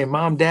 and you're saying,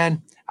 Mom,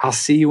 Dad, I'll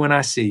see you when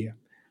I see you,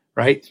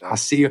 right? I'll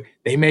see you.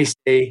 They may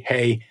say,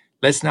 hey,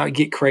 let's not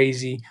get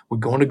crazy. We're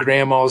going to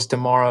grandma's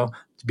tomorrow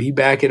to be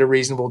back at a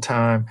reasonable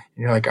time.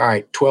 And you're like, all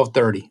right,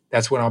 12:30,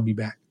 that's when I'll be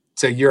back.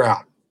 So you're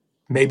out,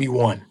 maybe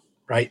 1,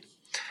 right?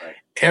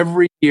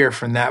 Every year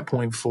from that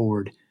point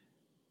forward,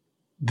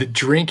 the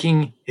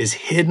drinking is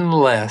hidden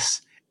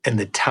less and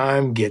the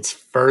time gets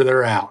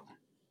further out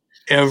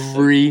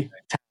every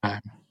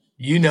time.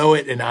 You know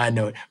it and I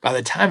know it. By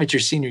the time it's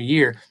your senior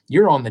year,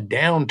 you're on the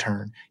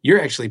downturn.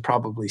 You're actually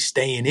probably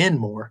staying in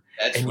more.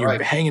 That's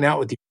you're hanging out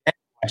with your dad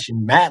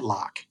watching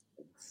Matlock.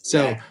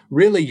 So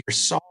really your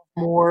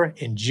sophomore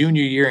and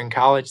junior year in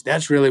college,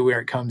 that's really where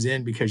it comes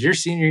in because your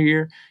senior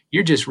year,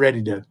 you're just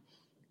ready to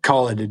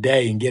call it a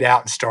day and get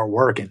out and start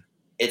working.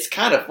 It's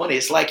kind of funny.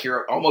 It's like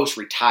you're almost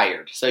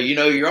retired. So,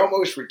 you're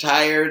almost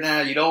retired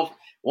now. You don't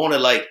want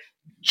to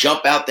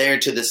jump out there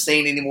into the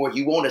scene anymore.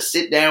 You want to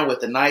sit down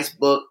with a nice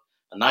book,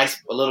 a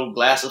little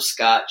glass of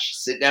scotch,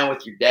 sit down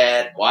with your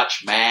dad,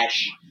 watch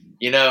MASH,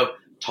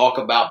 talk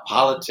about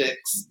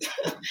politics.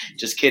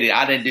 Just kidding.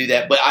 I didn't do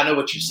that, but I know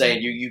what you're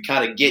saying. You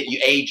kind of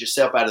you age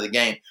yourself out of the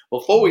game.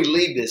 Before we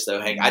leave this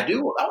though, Hank,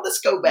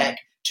 let's go back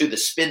to the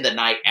spend the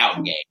night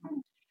out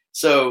game.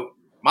 So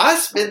my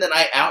spend the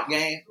night out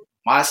game,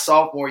 my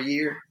sophomore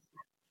year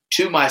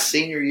to my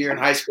senior year in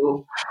high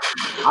school,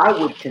 I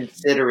would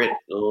consider it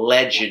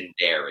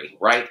legendary,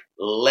 right?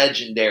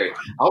 Legendary.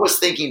 I was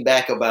thinking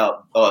back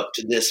about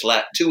to this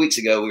 2 weeks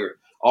ago, we were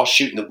all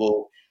shooting the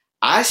bull.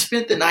 I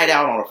spent the night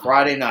out on a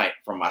Friday night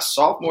from my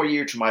sophomore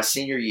year to my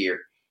senior year,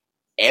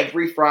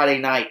 every Friday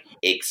night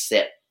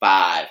except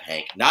 5,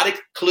 Hank. Not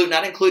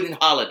including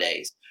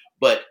holidays,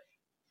 but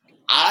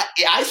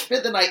I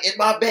spent the night in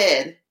my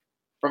bed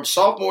from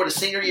sophomore to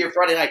senior year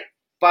Friday night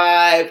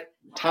 5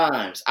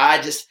 times.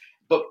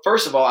 But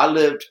first of all, I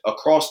lived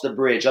across the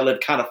bridge. I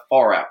lived kind of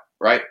far out,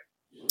 right?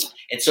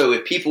 And so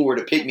if people were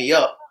to pick me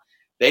up,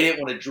 they didn't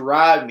want to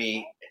drive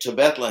me to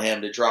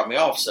Bethlehem to drop me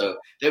off. So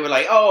they were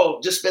like, oh,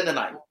 just spend the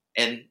night.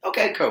 And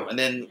okay, cool. And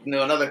then,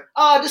 another,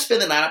 just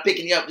spend the night. I'm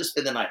picking you up. Just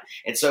spend the night.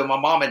 And so my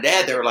mom and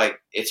dad, they were like,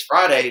 it's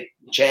Friday.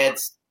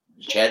 Chad's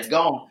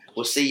gone.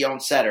 We'll see you on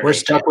Saturday. We're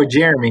stuck with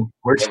Jeremy.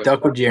 We're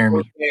stuck with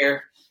Jeremy.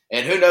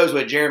 And who knows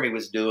what Jeremy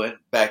was doing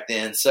back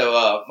then. So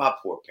my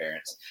poor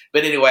parents.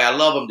 But anyway, I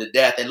love them to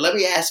death. And let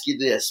me ask you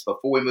this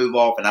before we move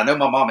off. And I know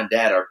my mom and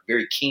dad are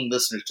very keen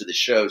listeners to the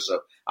show, so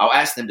I'll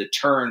ask them to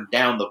turn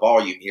down the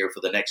volume here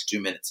for the next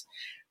 2 minutes.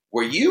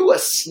 Were you a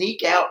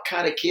sneak out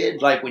kind of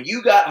kid? Like when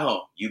you got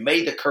home, you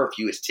made the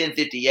curfew. It's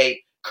 10:58.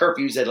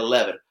 Curfew's at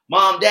 11.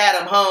 Mom, Dad,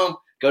 I'm home.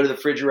 Go to the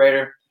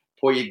refrigerator,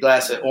 pour you a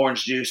glass of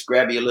orange juice,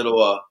 grab you a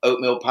little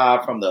oatmeal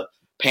pie from the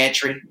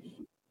pantry.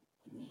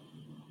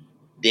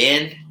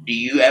 Then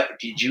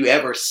did you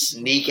ever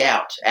sneak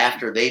out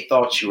after they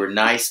thought you were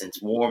nice and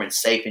warm and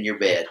safe in your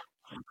bed?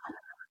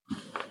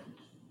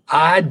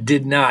 I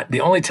did not.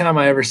 The only time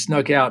I ever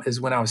snuck out is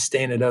when I was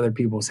staying at other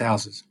people's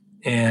houses.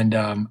 And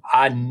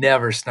I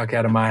never snuck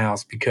out of my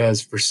house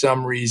because for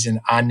some reason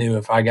I knew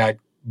if I got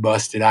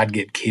busted, I'd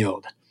get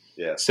killed.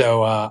 Yeah.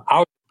 So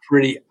I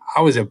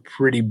was a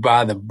pretty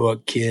by the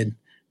book kid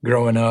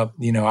growing up.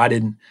 I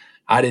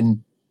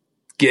didn't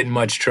get in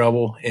much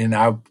trouble, and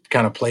I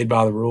kind of played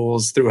by the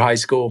rules through high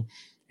school.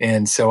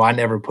 And so I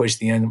never pushed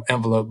the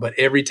envelope. But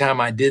every time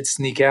I did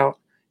sneak out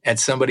at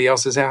somebody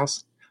else's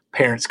house,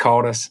 parents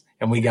called us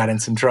and we got in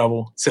some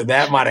trouble. So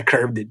that might have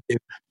curbed it too.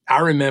 I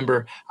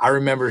remember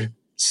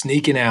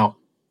sneaking out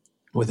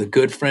with a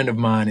good friend of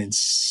mine in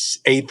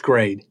 8th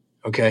grade.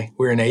 Okay.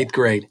 We're in 8th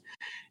grade.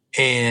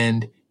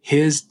 And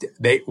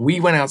we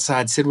went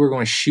outside, said we were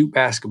going to shoot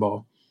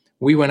basketball.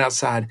 We went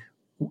outside.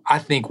 I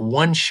think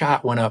one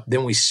shot went up.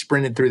 Then we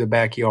sprinted through the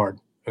backyard.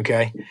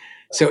 Okay.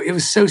 So it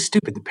was so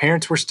stupid. The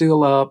parents were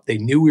still up. They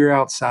knew we were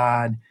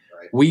outside.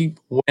 Right. We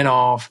went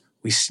off.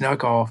 We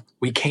snuck off.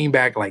 We came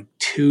back like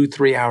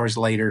 2-3 hours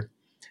later.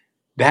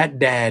 That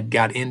dad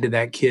got into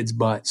that kid's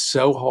butt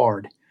so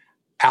hard.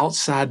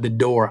 Outside the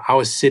door, I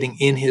was sitting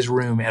in his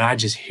room and I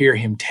just hear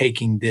him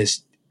taking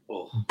this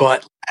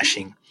butt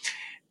lashing.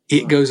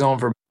 It goes on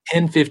for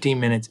 10, 15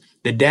 minutes.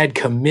 The dad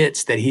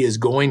commits that he is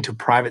going to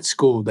private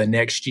school the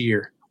next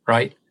year,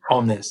 right,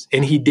 on this.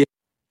 And he did.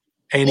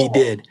 And he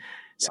did.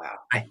 So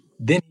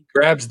then he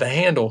grabs the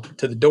handle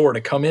to the door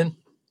to come in.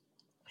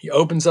 He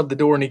opens up the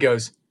door and he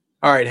goes,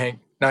 "All right, Hank,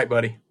 night,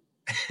 buddy."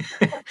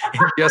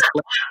 Just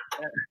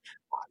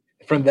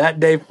from that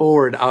day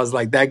forward, I was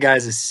like, that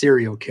guy's a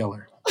serial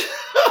killer.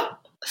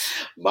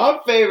 My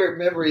favorite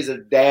memories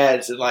of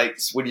dads and like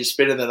when you're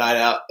spending the night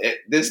out,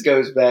 this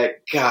goes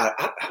back, God,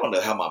 I don't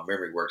know how my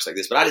memory works like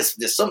this, but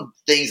there's some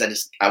things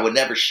I would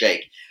never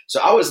shake. So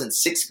I was in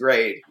 6th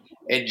grade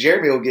and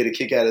Jeremy will get a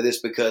kick out of this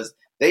because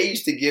they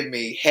used to give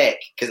me heck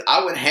because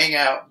I would hang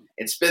out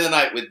and spend the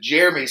night with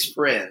Jeremy's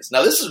friends.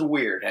 Now this is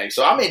weird, Hank.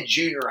 So I'm in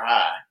junior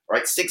high,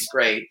 right? 6th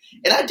grade.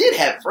 And I did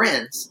have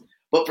friends,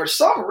 but for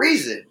some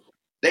reason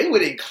they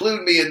would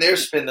include me in their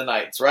spend the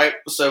nights, right?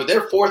 So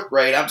they're 4th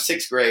grade, I'm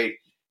 6th grade.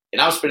 And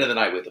I was spending the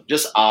night with them.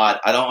 Just odd.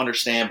 I don't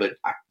understand. But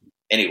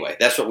anyway,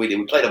 that's what we did.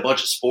 We played a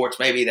bunch of sports.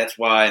 Maybe that's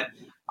why.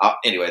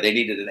 Anyway, they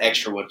needed an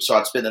extra one. So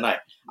I'd spend the night.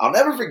 I'll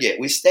never forget.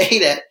 We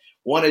stayed at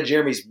one of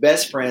Jeremy's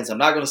best friends. I'm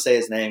not going to say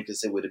his name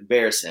because it would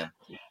embarrass him.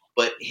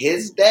 But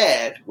his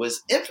dad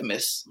was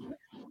infamous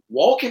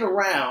walking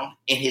around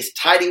in his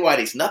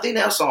tighty-whities. Nothing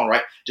else on,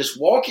 right?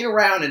 Just walking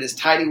around in his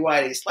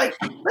tighty-whities. Like,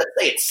 let's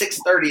say it's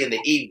 6:30 in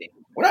the evening.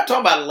 We're not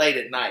talking about late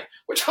at night.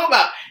 We're talking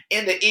about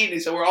in the evening.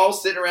 So we're all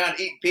sitting around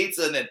eating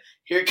pizza, and then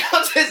here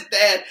comes his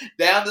dad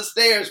down the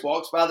stairs,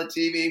 walks by the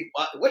TV.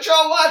 What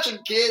y'all watching,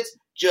 kids?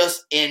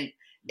 Just in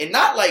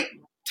not like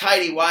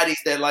tighty whities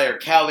that like are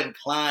Calvin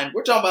Klein.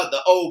 We're talking about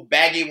the old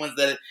baggy ones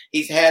that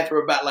he's had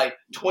for about like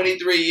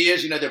 23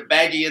 years. You know, they're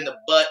baggy in the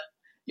butt.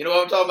 You know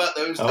what I'm talking about?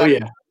 Those. Oh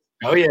yeah.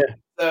 Oh yeah.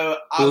 So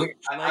I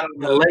don't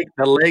know.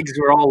 The legs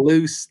were all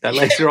loose. The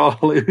legs were all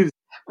loose.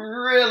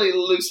 Really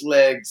loose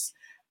legs.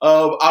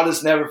 I'll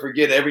just never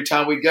forget it. Every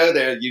time we go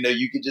there, you know,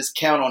 you could just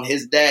count on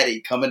his daddy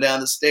coming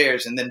down the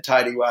stairs and then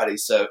tidy whitey.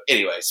 So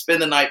anyway,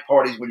 spend the night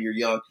parties when you're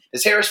young.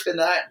 Does Harris spend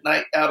the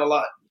night out a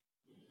lot?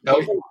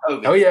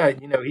 Oh yeah.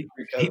 You know,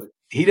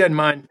 he doesn't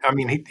mind. I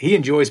mean, he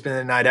enjoys spending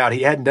the night out.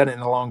 He hadn't done it in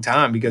a long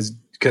time because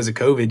of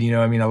COVID. You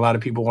know, I mean, a lot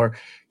of people are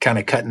kind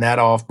of cutting that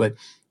off, but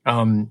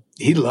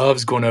he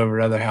loves going over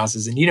to other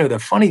houses. And, you know, the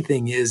funny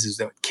thing is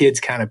that kids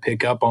kind of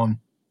pick up on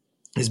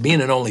is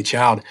being an only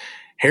child.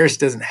 Harris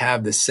doesn't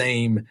have the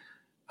same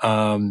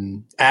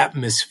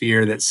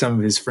atmosphere that some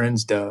of his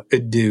friends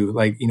do.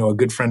 Like, you know, a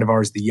good friend of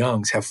ours, the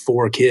Youngs, have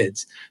 4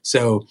 kids.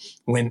 So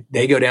when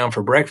they go down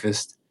for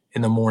breakfast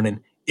in the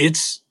morning,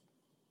 it's,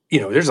 you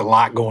know, there's a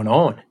lot going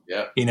on.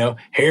 Yeah. You know,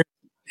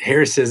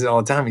 Harris says it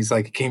all the time. He's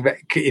like, came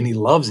back and he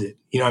loves it.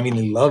 You know, I mean,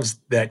 he loves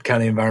that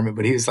kind of environment,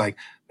 but he was like,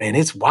 man,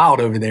 it's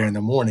wild over there in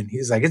the morning.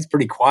 He's like, it's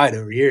pretty quiet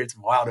over here. It's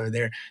wild over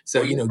there.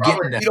 So, you know,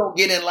 Robert, if you don't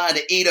get in line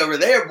to eat over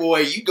there, boy,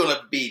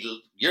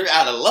 you're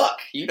out of luck.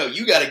 You know,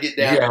 you got to get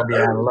down. You're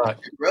out of luck.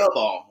 Rub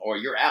on, or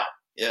you're out.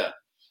 Yeah.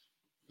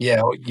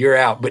 Yeah, you're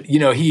out. But, you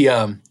know,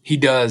 he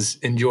does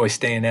enjoy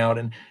staying out.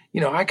 And, you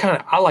know,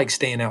 I like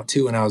staying out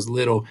too when I was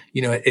little.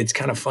 You know, it's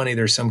kind of funny.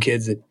 There's some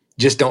kids that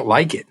just don't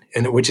like it,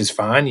 and which is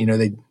fine. You know,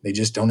 they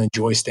just don't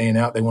enjoy staying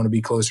out. They want to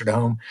be closer to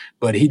home,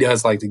 but he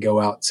does like to go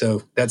out.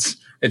 So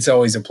it's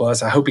always a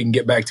plus. I hope he can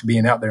get back to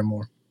being out there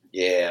more.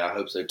 Yeah, I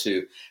hope so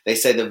too. They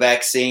say the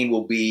vaccine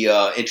will be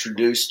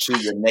introduced to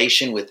the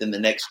nation within the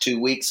next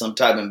 2 weeks,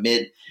 sometime in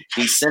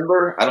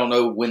mid-December. I don't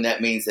know when that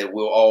means that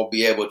we'll all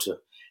be able to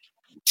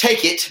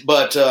take it,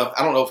 but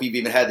I don't know if we've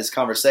even had this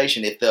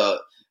conversation. If the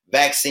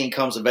vaccine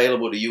comes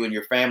available to you and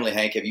your family,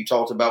 Hank, have you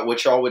talked about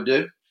what y'all would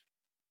do?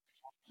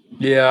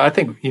 Yeah, I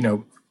think, you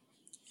know,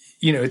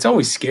 it's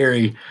always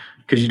scary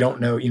because you don't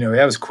know, you know,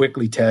 that was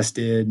quickly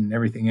tested and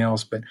everything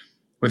else. But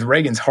with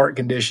Reagan's heart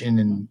condition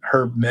and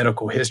her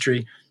medical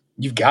history,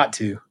 you've got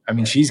to. I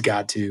mean, she's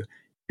got to.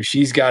 If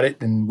she's got it,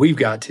 then we've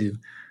got to.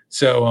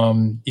 So,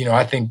 you know,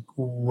 I think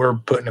we're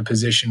put in a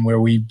position where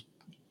we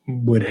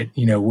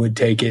would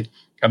take it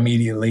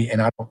immediately.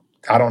 And I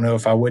don't know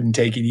if I wouldn't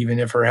take it even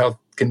if her health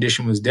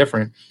condition was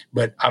different,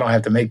 but I don't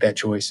have to make that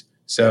choice.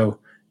 So,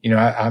 you know,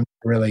 I'm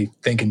really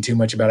thinking too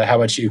much about it. How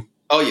about you?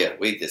 Oh, yeah.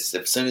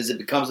 As soon as it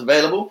becomes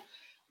available,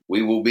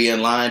 we will be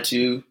in line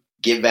to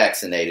get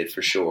vaccinated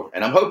for sure.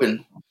 And I'm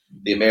hoping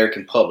the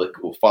American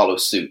public will follow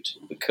suit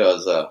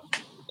because,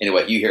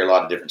 anyway, you hear a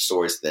lot of different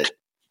stories that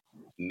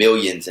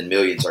millions and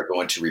millions are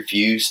going to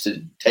refuse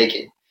to take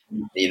it,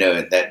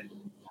 and that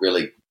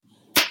really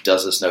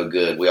does us no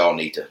good. We all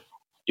need to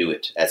do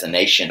it as a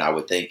nation, I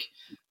would think,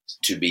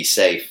 to be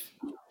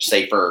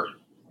safer,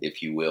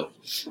 if you will.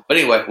 But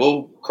anyway,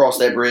 we'll cross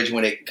that bridge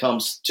when it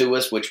comes to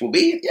us, which will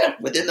be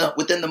within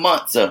the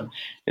month. So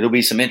it'll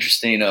be some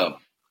interesting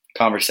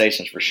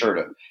conversations for sure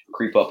to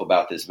creep up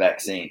about this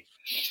vaccine.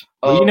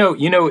 Well,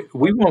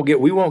 we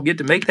won't get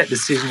to make that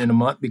decision in a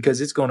month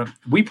because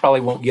we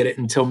probably won't get it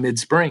until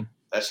mid-spring.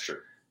 That's true.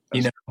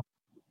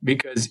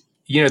 Because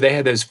they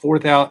had those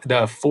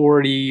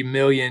 40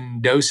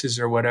 million doses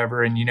or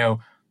whatever, and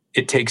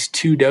it takes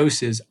 2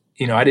 doses.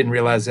 I didn't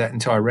realize that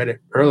until I read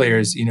it earlier.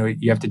 Is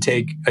you have to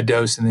take a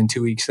dose and then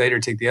 2 weeks later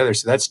take the other.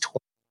 So that's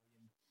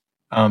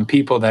 20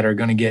 people that are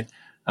going to get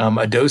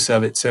a dose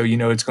of it. So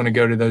it's going to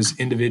go to those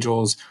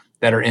individuals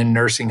that are in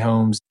nursing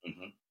homes.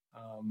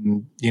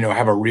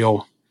 Have a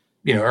real,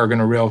 are going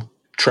to real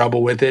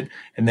trouble with it.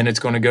 And then it's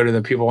going to go to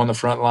the people on the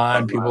front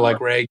line, people like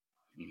Ray,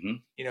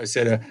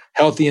 said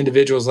healthy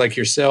individuals like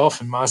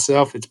yourself and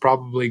myself, it's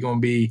probably going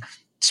to be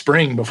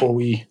spring before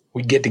we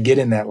get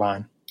in that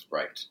line.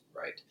 Right.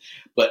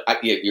 But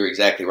you're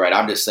exactly right.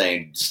 I'm just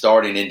saying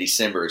starting in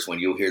December is when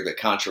you'll hear the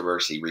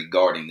controversy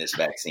regarding this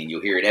vaccine.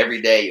 You'll hear it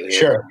every day. You'll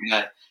hear it every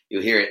night.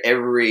 You'll hear it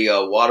every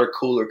water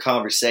cooler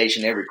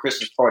conversation, every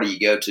Christmas party you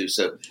go to.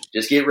 So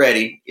just get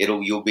ready.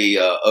 You'll be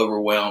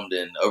overwhelmed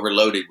and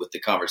overloaded with the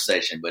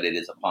conversation, but it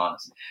is upon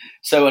us.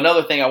 So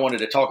another thing I wanted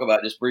to talk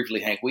about just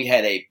briefly, Hank, we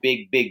had a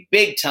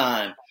big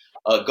time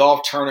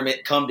golf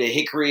tournament come to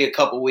Hickory a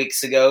couple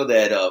weeks ago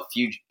that a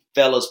few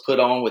fellas put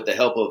on with the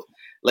help of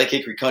Lake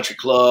Hickory Country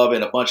Club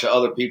and a bunch of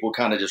other people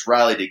kind of just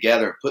rallied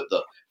together and put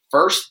the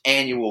first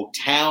annual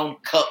Town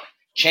Cup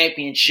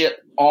Championship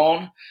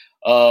on.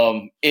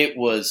 It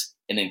was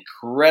an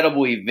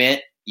incredible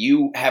event.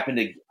 You happened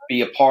to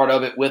be a part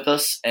of it with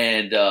us.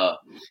 And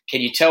can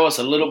you tell us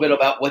a little bit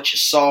about what you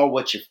saw,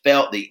 what you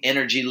felt, the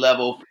energy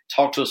level?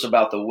 Talk to us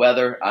about the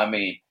weather. I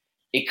mean,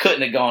 it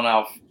couldn't have gone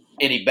off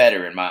any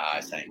better in my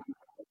eyes, Hank.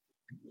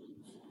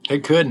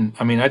 It couldn't.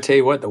 I mean, I tell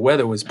you what, the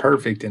weather was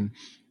perfect. And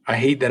I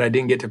hate that I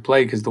didn't get to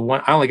play because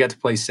I only got to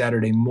play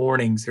Saturday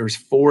mornings. There was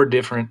 4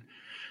 different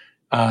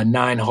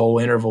 9-hole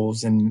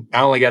intervals, and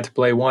I only got to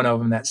play one of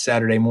them that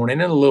Saturday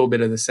morning and a little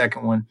bit of the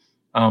second one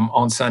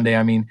on Sunday.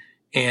 I mean,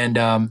 and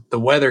the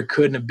weather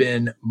couldn't have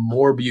been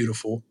more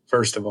beautiful,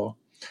 first of all.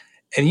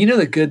 And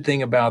the good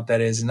thing about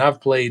that is, and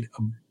I've played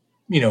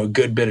a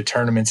good bit of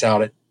tournaments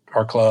out at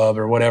our club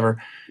or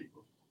whatever,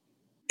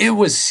 it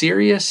was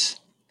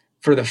serious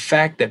for the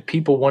fact that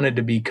people wanted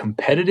to be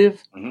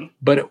competitive,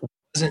 but it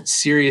wasn't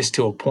serious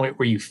to a point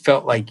where you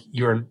felt like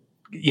you're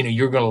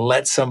going to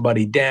let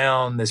somebody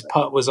down. This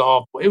putt was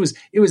off. It was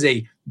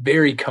a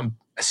very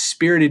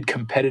spirited,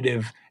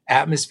 competitive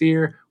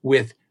atmosphere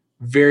with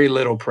very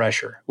little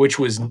pressure, which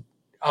was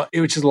a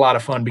lot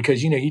of fun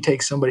because, you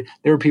take somebody,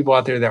 there were people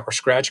out there that were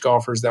scratch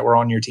golfers that were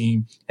on your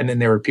team. And then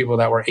there were people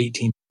that were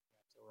 18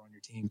 that were on your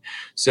team.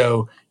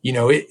 So,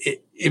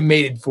 it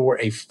made it for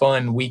a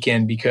fun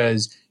weekend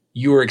because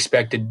you were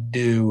expected to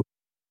do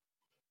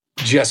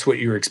just what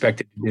you were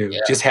expected to do.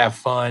 Just have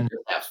fun,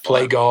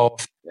 play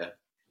golf.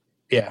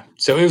 Yeah.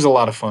 So it was a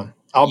lot of fun.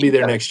 I'll be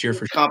there next year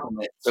for sure.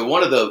 Compliment. So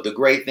one of the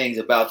great things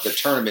about the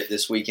tournament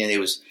this weekend, it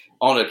was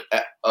on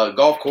a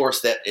golf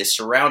course that is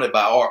surrounded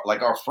by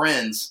our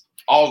friends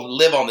all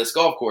live on this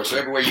golf course. So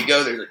everywhere you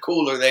go, there's a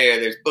cooler there.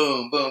 There's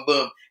boom, boom,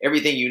 boom.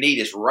 Everything you need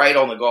is right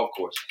on the golf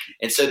course.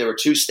 And so there were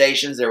 2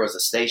 stations. There was a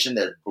station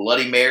that's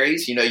Bloody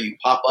Marys. You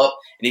pop up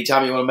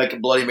anytime you want to make a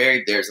Bloody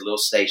Mary, there's a little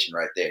station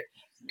right there.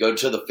 Go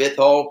to the 5th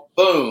hole,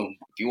 boom.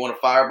 If you want a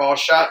fireball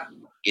shot,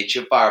 get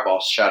your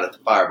fireball shot at the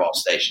fireball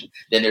station.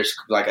 Then there's,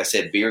 like I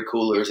said, beer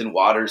coolers and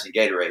waters and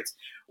Gatorades.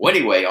 Well,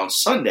 anyway, on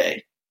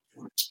Sunday,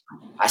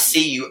 I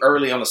see you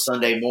early on a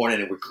Sunday morning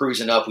and we're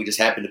cruising up. We just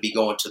happen to be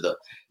going to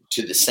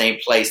the same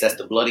place. That's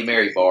the Bloody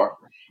Mary bar.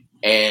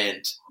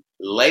 And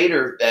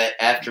later that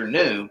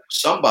afternoon,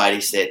 somebody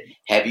said,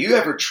 have you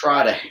ever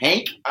tried a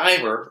Hank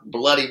Eimer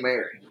Bloody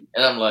Mary?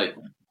 And I'm like,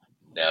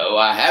 no,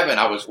 I haven't.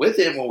 I was with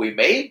him when we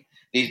made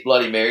these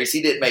Bloody Marys.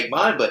 He didn't make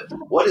mine, but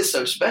what is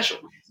so special?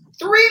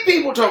 3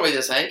 people told me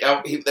this, Hank.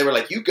 They were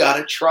like, you got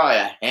to try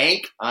a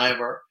Hank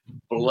Eimer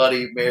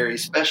Bloody Mary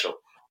special.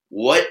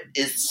 What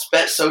is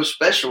so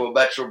special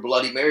about your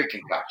Bloody Mary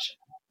concoction?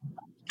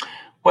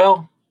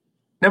 Well,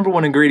 number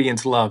 1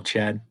 ingredient's love,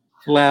 Chad.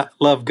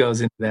 Love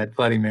goes into that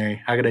Bloody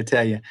Mary. I got to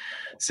tell you.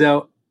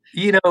 So,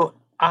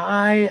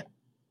 let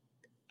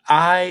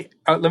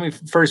me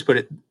first put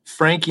it.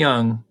 Frank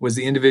Young was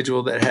the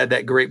individual that had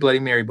that great Bloody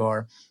Mary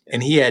bar,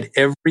 and he had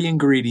every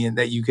ingredient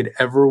that you could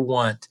ever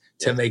want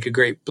to make a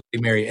great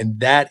Bloody Mary. And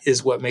that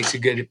is what makes a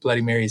good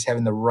Bloody Mary, is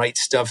having the right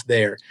stuff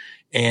there.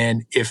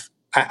 And if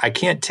I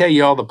can't tell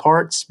you all the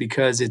parts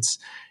because it's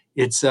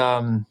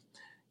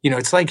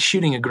like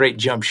shooting a great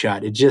jump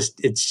shot. It's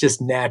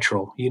just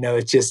natural.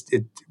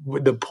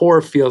 The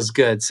pour feels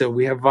good. So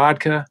we have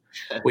vodka,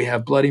 we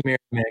have Bloody Mary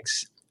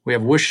mix, we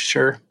have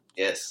Worcestershire,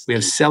 yes, we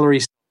have celery,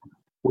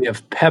 we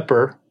have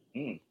pepper,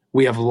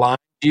 We have lime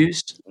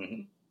juice.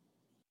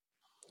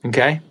 Mm-hmm.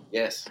 Okay.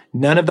 Yes.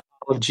 None of the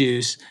olive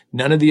juice,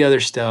 none of the other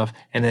stuff,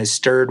 and then it's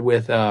stirred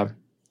with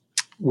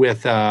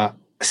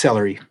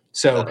celery.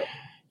 So,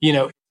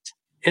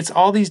 it's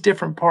all these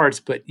different parts,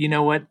 but you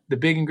know what? The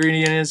big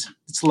ingredient is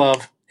it's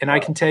love. And I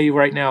can tell you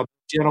right now,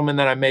 the gentleman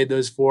that I made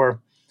those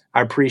for,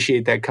 I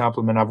appreciate that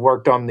compliment. I've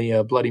worked on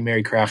the Bloody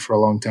Mary craft for a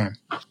long time.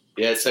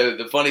 Yeah, so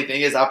the funny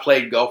thing is I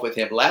played golf with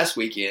him last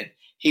weekend.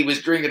 He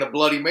was drinking a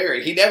Bloody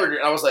Mary. He never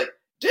did. I was like,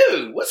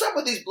 dude, what's up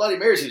with these Bloody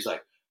Marys? He was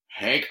like,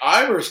 Hank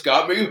Eimers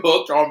got me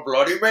hooked on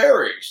Bloody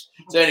Marys.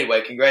 So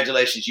anyway,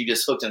 congratulations. You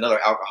just hooked another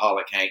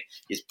alcoholic, Hank.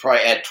 He's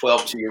probably add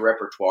 12 to your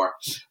repertoire.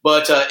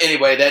 But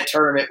anyway, that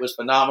tournament was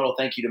phenomenal.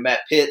 Thank you to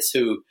Matt Pitts,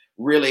 who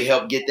really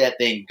helped get that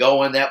thing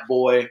going. That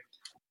boy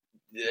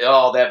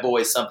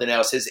is something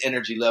else. His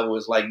energy level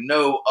is like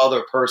no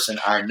other person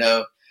I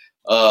know.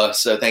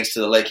 So thanks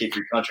to the Lake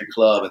Hickory Country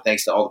Club and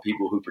thanks to all the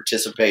people who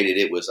participated.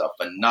 It was a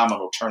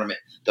phenomenal tournament.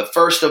 The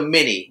first of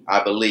many,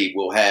 I believe,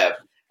 we'll have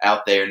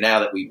out there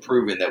now that we've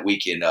proven that we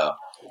can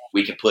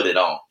put it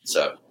on.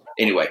 So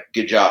anyway,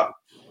 good job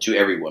to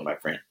everyone, my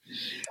friend.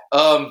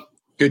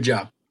 Good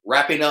job.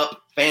 Wrapping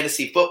up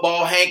fantasy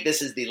football, Hank.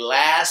 This is the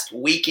last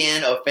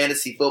weekend of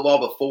fantasy football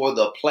before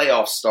the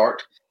playoffs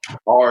start.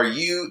 Are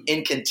you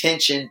in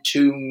contention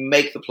to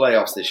make the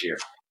playoffs this year?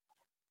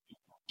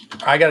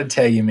 I got to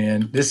tell you,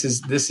 man, this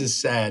is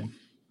sad.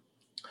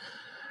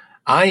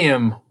 I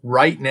am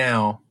right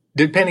now,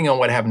 depending on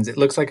what happens, it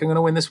looks like I'm going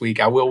to win this week.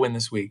 I will win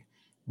this week.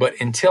 But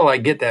until I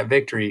get that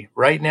victory,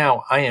 right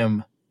now I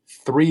am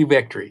 3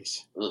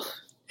 victories. Ugh.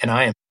 And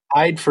I am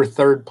tied for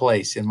 3rd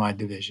place in my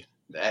division.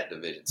 That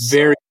division.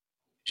 Very,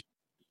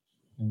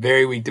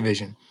 very weak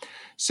division.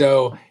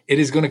 So it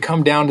is going to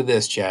come down to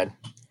this, Chad.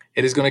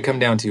 It is going to come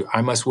down to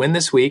I must win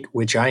this week,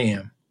 which I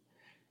am.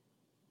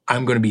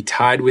 I'm going to be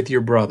tied with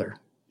your brother.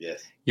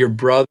 Yes. Your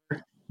brother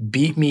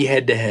beat me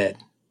head to head.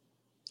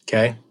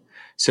 Okay.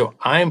 So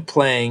I'm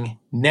playing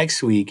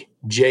next week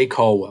Jay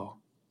Caldwell,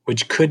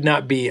 which could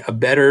not be a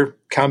better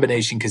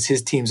combination because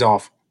his team's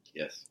awful.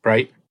 Yes.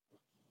 Right?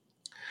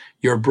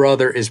 Your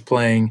brother is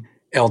playing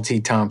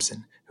LT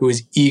Thompson, who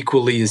is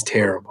equally as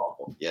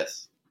terrible.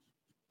 Yes.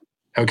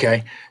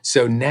 Okay.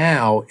 So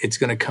now it's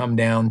going to come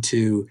down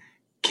to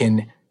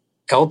can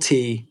LT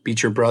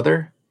beat your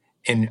brother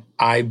and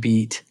I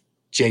beat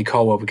Jay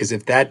Caldwell? Because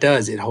if that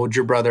does, it holds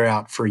your brother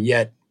out for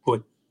yet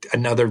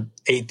another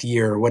 8th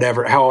year or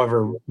whatever,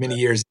 however many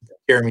years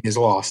Jeremy has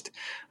lost.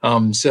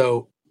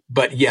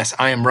 But yes,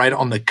 I am right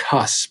on the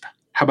cusp.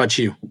 How about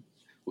you?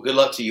 Well, good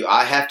luck to you.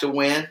 I have to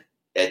win.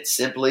 It's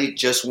simply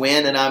just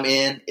win and I'm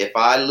in. If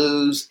I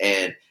lose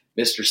and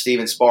Mr.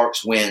 Steven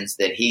Sparks wins,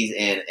 then he's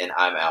in and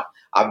I'm out.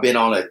 I'm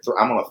on a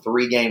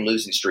 3-game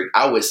losing streak.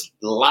 I was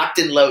locked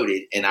and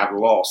loaded and I've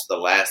lost the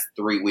last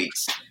 3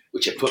 weeks,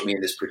 which had put me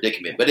in this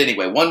predicament. But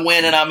anyway, 1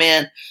 win and I'm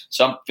in.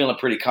 So I'm feeling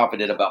pretty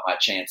confident about my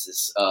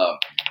chances.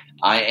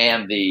 I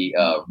am the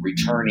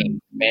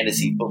returning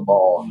fantasy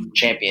football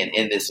champion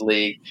in this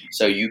league,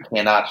 so you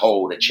cannot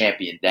hold a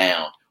champion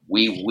down.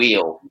 We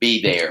will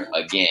be there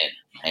again,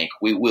 Hank.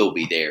 We will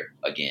be there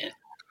again.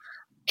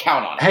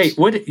 Count on us. Hey,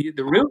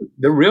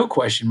 the real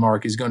question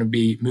mark is going to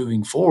be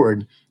moving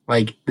forward,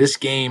 like this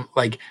game.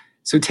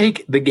 So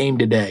take the game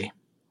today.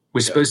 It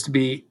was supposed to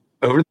be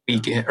over the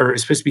weekend, or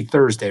it's supposed to be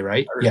Thursday,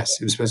 right? Thursday. Yes,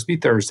 it was supposed to be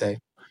Thursday.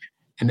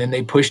 And then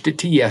they pushed it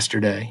to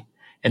yesterday,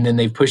 and then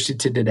they pushed it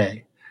to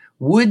today.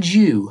 Would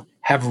you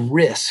have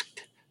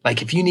risked,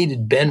 like if you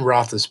needed Ben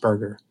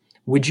Roethlisberger,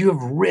 would you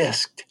have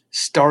risked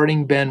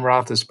starting Ben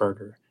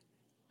Roethlisberger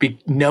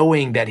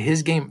knowing that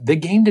the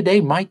game today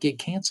might get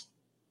canceled?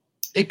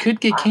 It could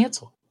get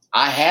canceled.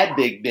 I had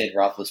Big Ben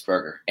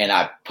Roethlisberger, and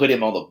I put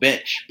him on the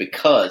bench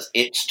because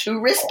it's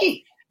too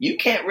risky. You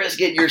can't risk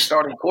getting your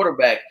starting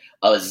quarterback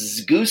a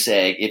goose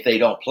egg if they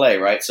don't play,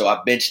 right? So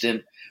I benched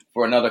him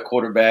for another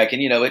quarterback,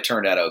 and, it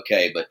turned out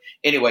okay. But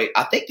anyway,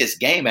 I think this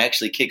game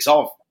actually kicks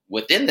off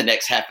within the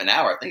next half an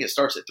hour. I think it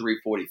starts at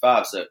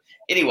 3:45. So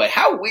anyway,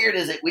 how weird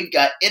is it we've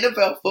got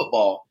NFL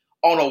football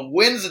on a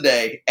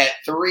Wednesday at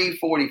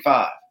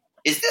 3:45?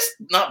 Is this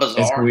not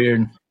bizarre? It's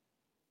weird.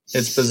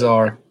 It's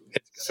bizarre.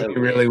 It's going to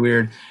be really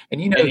weird.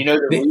 And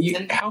the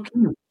reason? How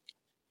can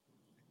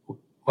you?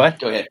 What?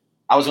 Go ahead.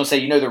 I was going to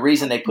say, the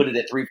reason they put it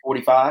at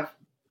 3:45?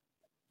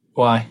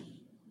 Why?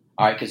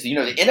 All right, because, the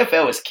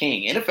NFL is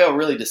king. NFL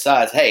really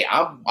decides, hey,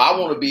 I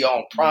want to be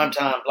on prime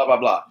time, blah, blah,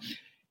 blah.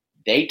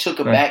 They took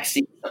a back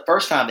seat. The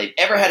first time they've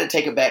ever had to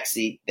take a back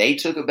seat, they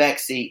took a back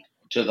seat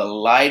to the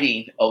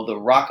lighting of the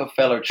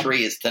Rockefeller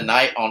tree. It's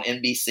tonight on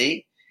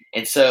NBC.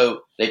 And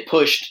so they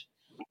pushed.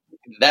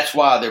 That's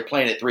why they're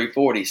playing at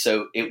 3:40,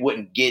 so it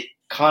wouldn't get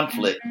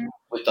conflict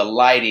with the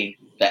lighting,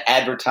 the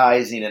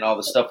advertising, and all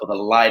the stuff with the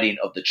lighting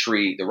of the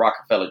tree, the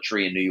Rockefeller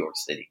tree in New York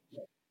City.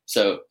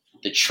 So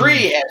the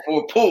tree has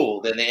more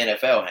pull than the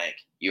NFL, Hank.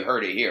 You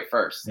heard it here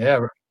first.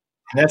 Yeah,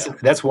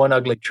 that's one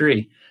ugly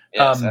tree.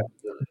 Yes,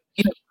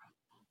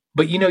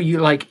 but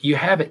you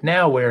have it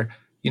now where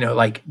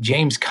like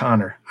James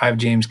Conner. I have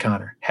James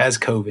Conner has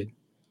COVID.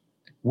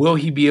 Will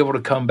he be able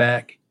to come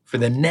back for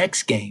the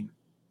next game?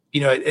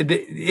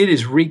 it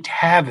has wreaked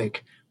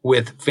havoc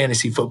with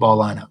fantasy football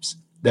lineups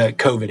that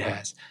COVID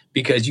has,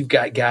 because you've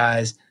got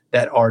guys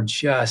that are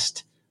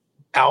just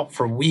out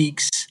for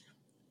weeks.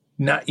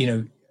 Not,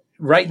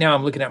 right now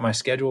I'm looking at my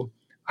schedule.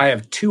 I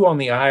have 2 on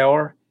the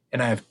IR,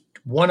 and I have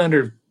 1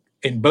 under,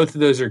 and both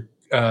of those are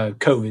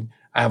COVID.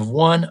 I have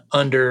 1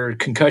 under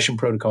concussion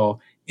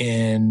protocol,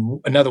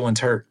 and another one's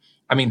hurt.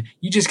 I mean,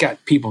 you just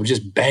got people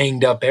just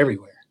banged up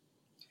everywhere.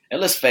 And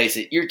let's face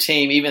it, your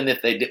team, even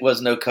if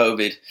was no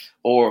COVID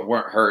or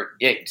weren't hurt,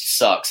 it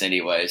sucks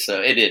anyway.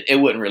 So it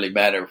wouldn't really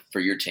matter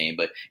for your team.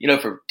 But,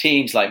 for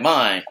teams like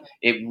mine,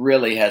 it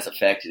really has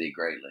affected it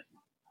greatly.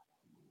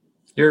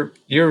 You're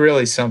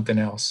really something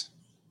else.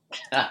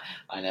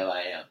 I know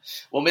I am.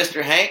 Well,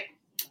 Mr. Hank,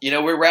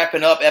 we're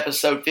wrapping up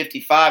episode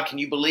 55. Can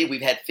you believe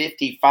we've had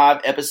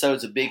 55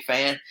 episodes of Big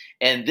Fan?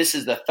 And this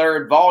is the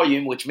 3rd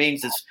volume, which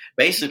means it's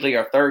basically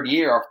our 3rd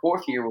year. Our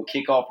 4th year will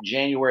kick off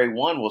January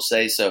 1, we'll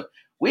say. So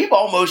we've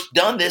almost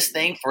done this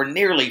thing for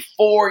nearly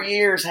 4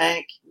 years,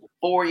 Hank.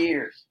 4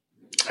 years.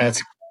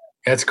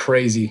 That's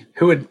crazy.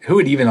 Who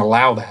would even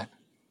allow that?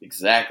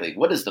 Exactly.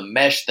 What is the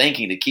mesh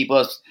thinking to keep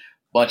us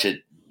a bunch of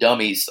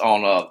dummies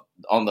on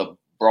the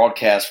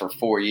broadcast for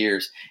 4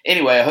 years?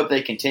 Anyway, I hope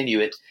they continue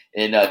it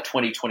in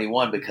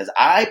 2021, because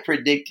I'm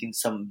predicting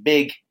some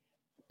big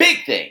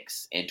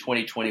things in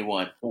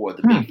 2021 for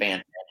the Big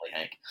Fan family,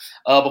 Hank.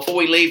 Before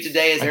we leave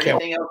today, is there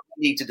anything else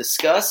we need to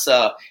discuss?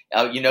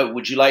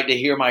 Would you like to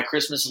hear my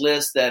Christmas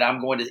list that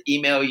I'm going to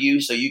email you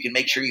so you can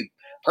make sure you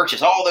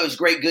purchase all those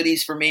great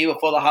goodies for me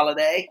before the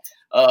holiday?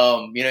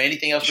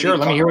 Anything else? Sure.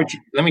 Let me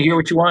hear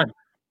what you want.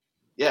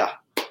 Yeah.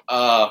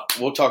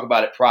 We'll talk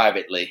about it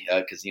privately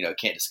because,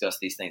 can't discuss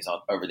these things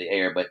over the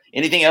air. But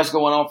anything else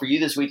going on for you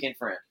this weekend,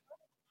 friend?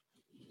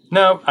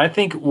 No, I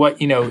think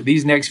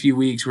these next few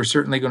weeks, we're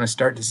certainly going to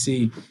start to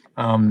see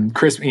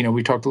Christmas.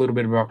 We talked a little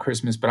bit about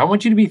Christmas, but I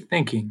want you to be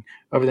thinking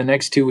over the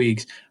next 2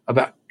 weeks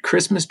about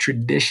Christmas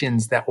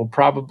traditions that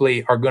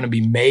are going to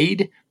be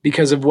made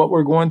because of what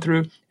we're going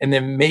through. And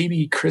then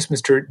maybe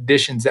Christmas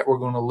traditions that we're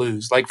going to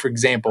lose. Like, for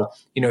example,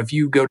 if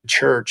you go to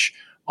church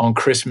on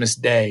Christmas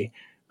Day,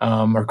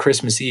 or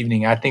Christmas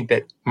evening, I think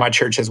that my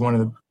church has one of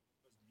the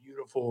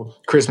beautiful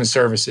Christmas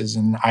services,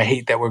 and I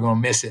hate that we're going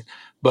to miss it.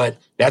 But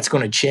that's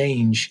going to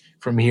change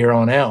from here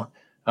on out,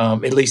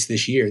 at least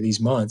this year,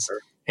 these months.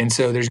 And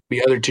so there's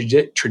going to be other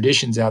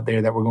traditions out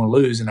there that we're going to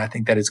lose, and I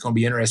think that it's going to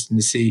be interesting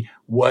to see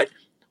what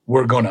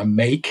we're going to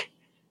make,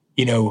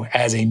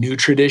 as a new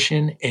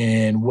tradition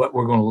and what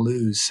we're going to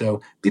lose.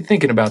 So be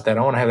thinking about that.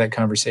 I want to have that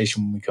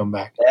conversation when we come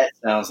back. That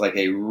sounds like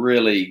a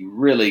really,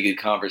 really good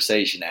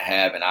conversation to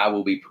have, and I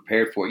will be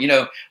prepared for it.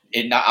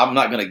 I'm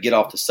not going to get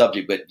off the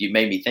subject, but you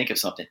made me think of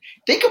something.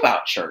 Think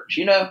about church.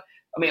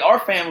 Our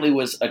family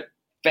was a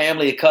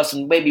family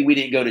accustomed. Maybe we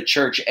didn't go to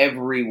church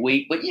every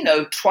week, but,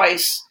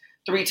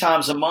 3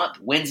 times a month,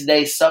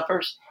 Wednesday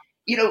suppers.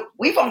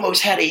 We've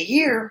almost had a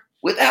year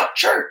without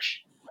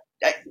church.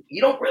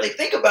 You don't really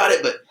think about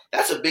it, but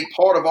that's a big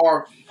part of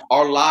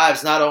our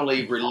lives, not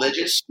only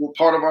religious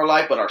part of our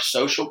life, but our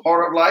social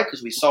part of life,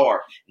 because we saw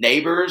our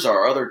neighbors,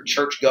 our other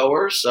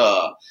churchgoers,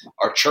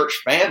 our church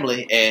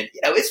family. And,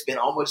 it's been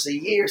almost a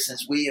year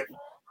since we have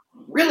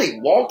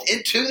really walked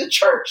into the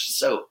church.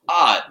 So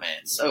odd,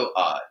 man. So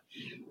odd.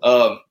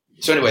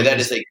 So anyway, that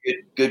is a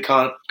good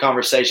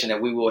conversation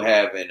that we will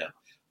have in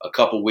a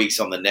couple weeks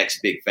on the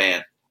next Big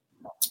Fan.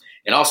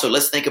 And also,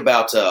 let's think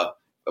about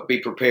be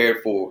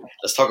prepared for.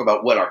 Let's talk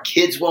about what our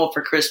kids want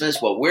for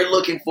Christmas, what we're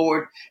looking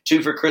forward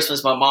to for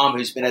Christmas. My mom,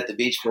 who's been at the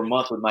beach for a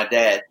month with my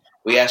dad,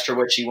 we asked her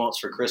what she wants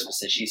for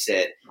Christmas, and she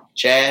said,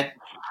 Chad,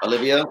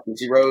 Olivia,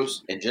 Lucy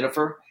Rose, and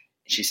Jennifer.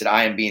 She said,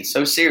 I am being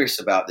so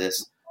serious about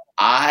this.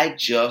 I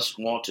just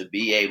want to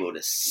be able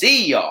to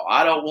see y'all.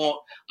 I don't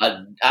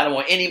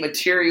want any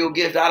material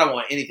gift. I don't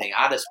want anything.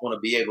 I just want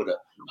to be able to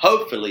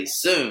hopefully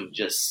soon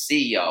just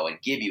see y'all and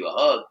give you a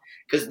hug,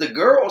 because the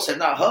girls have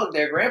not hugged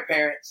their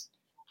grandparents.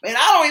 Man,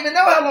 I don't even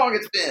know how long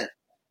it's been.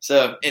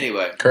 So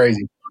anyway,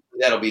 crazy.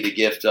 That'll be the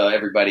gift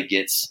everybody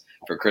gets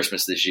for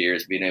Christmas this year,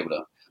 is being able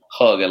to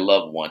hug a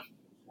loved one.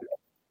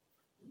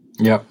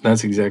 Yep,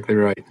 that's exactly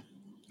right.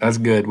 That's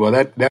good. Well,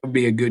 that would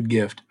be a good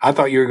gift. I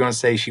thought you were going to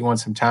say she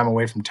wants some time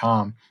away from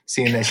Tom,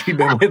 seeing that she's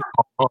been with him.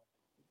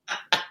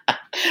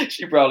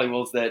 She probably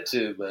wants that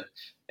too, but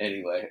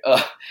anyway.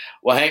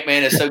 Well, Hank,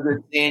 man, it's so good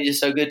seeing you.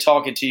 So good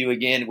talking to you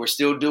again. We're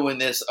still doing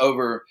this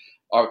over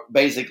our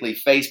basically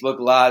Facebook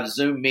Live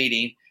Zoom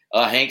meeting.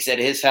 Hank's at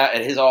his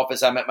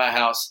office. I'm at my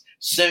house.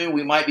 Soon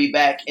we might be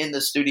back in the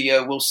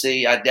studio. We'll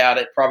see. I doubt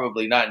it.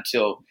 Probably not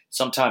until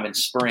sometime in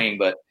spring.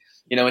 But,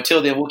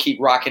 until then, we'll keep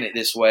rocking it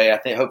this way. I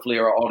think hopefully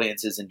our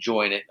audience is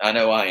enjoying it. I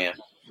know I am.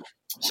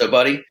 So,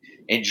 buddy,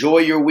 enjoy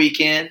your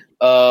weekend.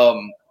 What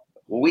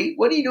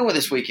are you doing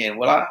this weekend?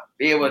 Will I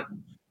be able to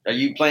 – are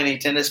you playing any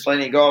tennis,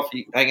 playing any golf? Are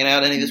you hanging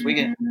out any this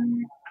weekend?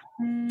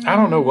 I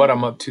don't know what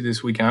I'm up to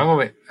this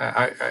weekend.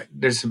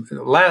 There's some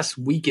last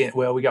weekend.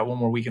 Well, we got one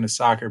more weekend of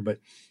soccer, but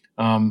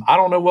I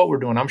don't know what we're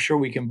doing. I'm sure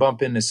we can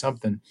bump into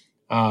something.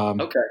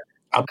 Okay.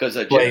 I'll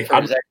play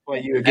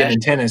you again in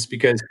tennis,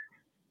 because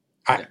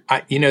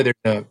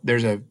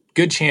there's a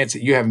good chance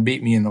that you haven't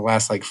beat me in the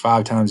last like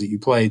 5 times that you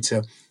played.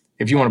 So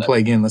if you want to play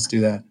again, let's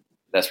do that.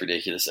 That's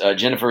ridiculous.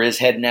 Jennifer is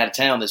heading out of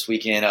town this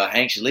weekend.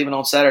 Hank, she's leaving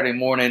on Saturday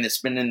morning and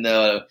spending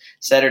the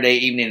Saturday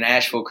evening in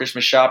Asheville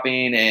Christmas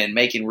shopping and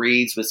making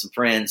wreaths with some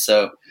friends.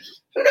 So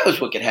who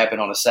knows what could happen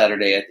on a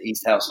Saturday at the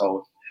East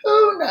household?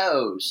 Who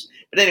knows?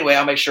 But anyway,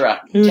 I'll make sure I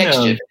text you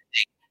if anything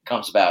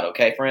comes about.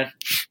 Okay, friend?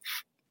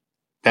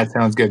 That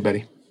sounds good,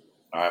 buddy.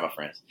 All right, my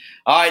friends.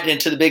 All right, then,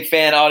 to the big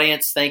fan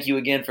audience, thank you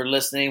again for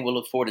listening. We'll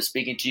look forward to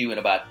speaking to you in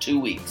about 2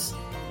 weeks.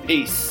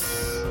 Peace.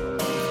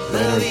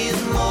 Love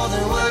is more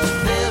than what you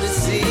felt at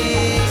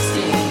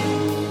 16.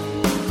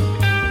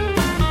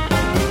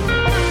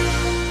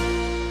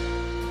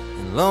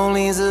 And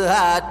lonely is a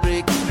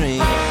heartbreak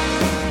string.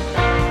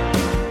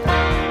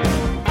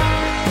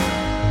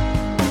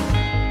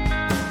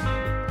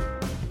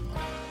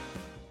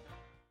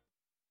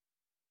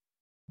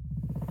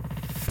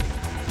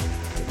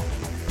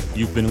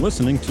 You've been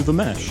listening to The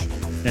Mesh,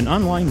 an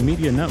online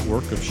media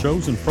network of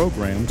shows and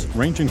programs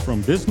ranging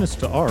from business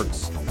to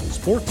arts,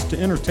 sports to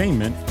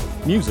entertainment,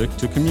 music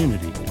to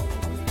community.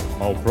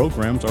 All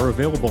programs are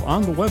available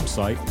on the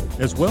website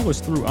as well as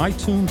through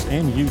iTunes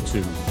and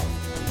YouTube.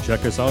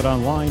 Check us out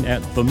online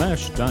at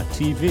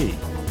themesh.tv.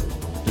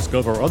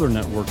 Discover other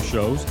network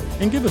shows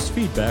and give us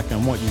feedback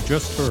on what you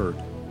just heard.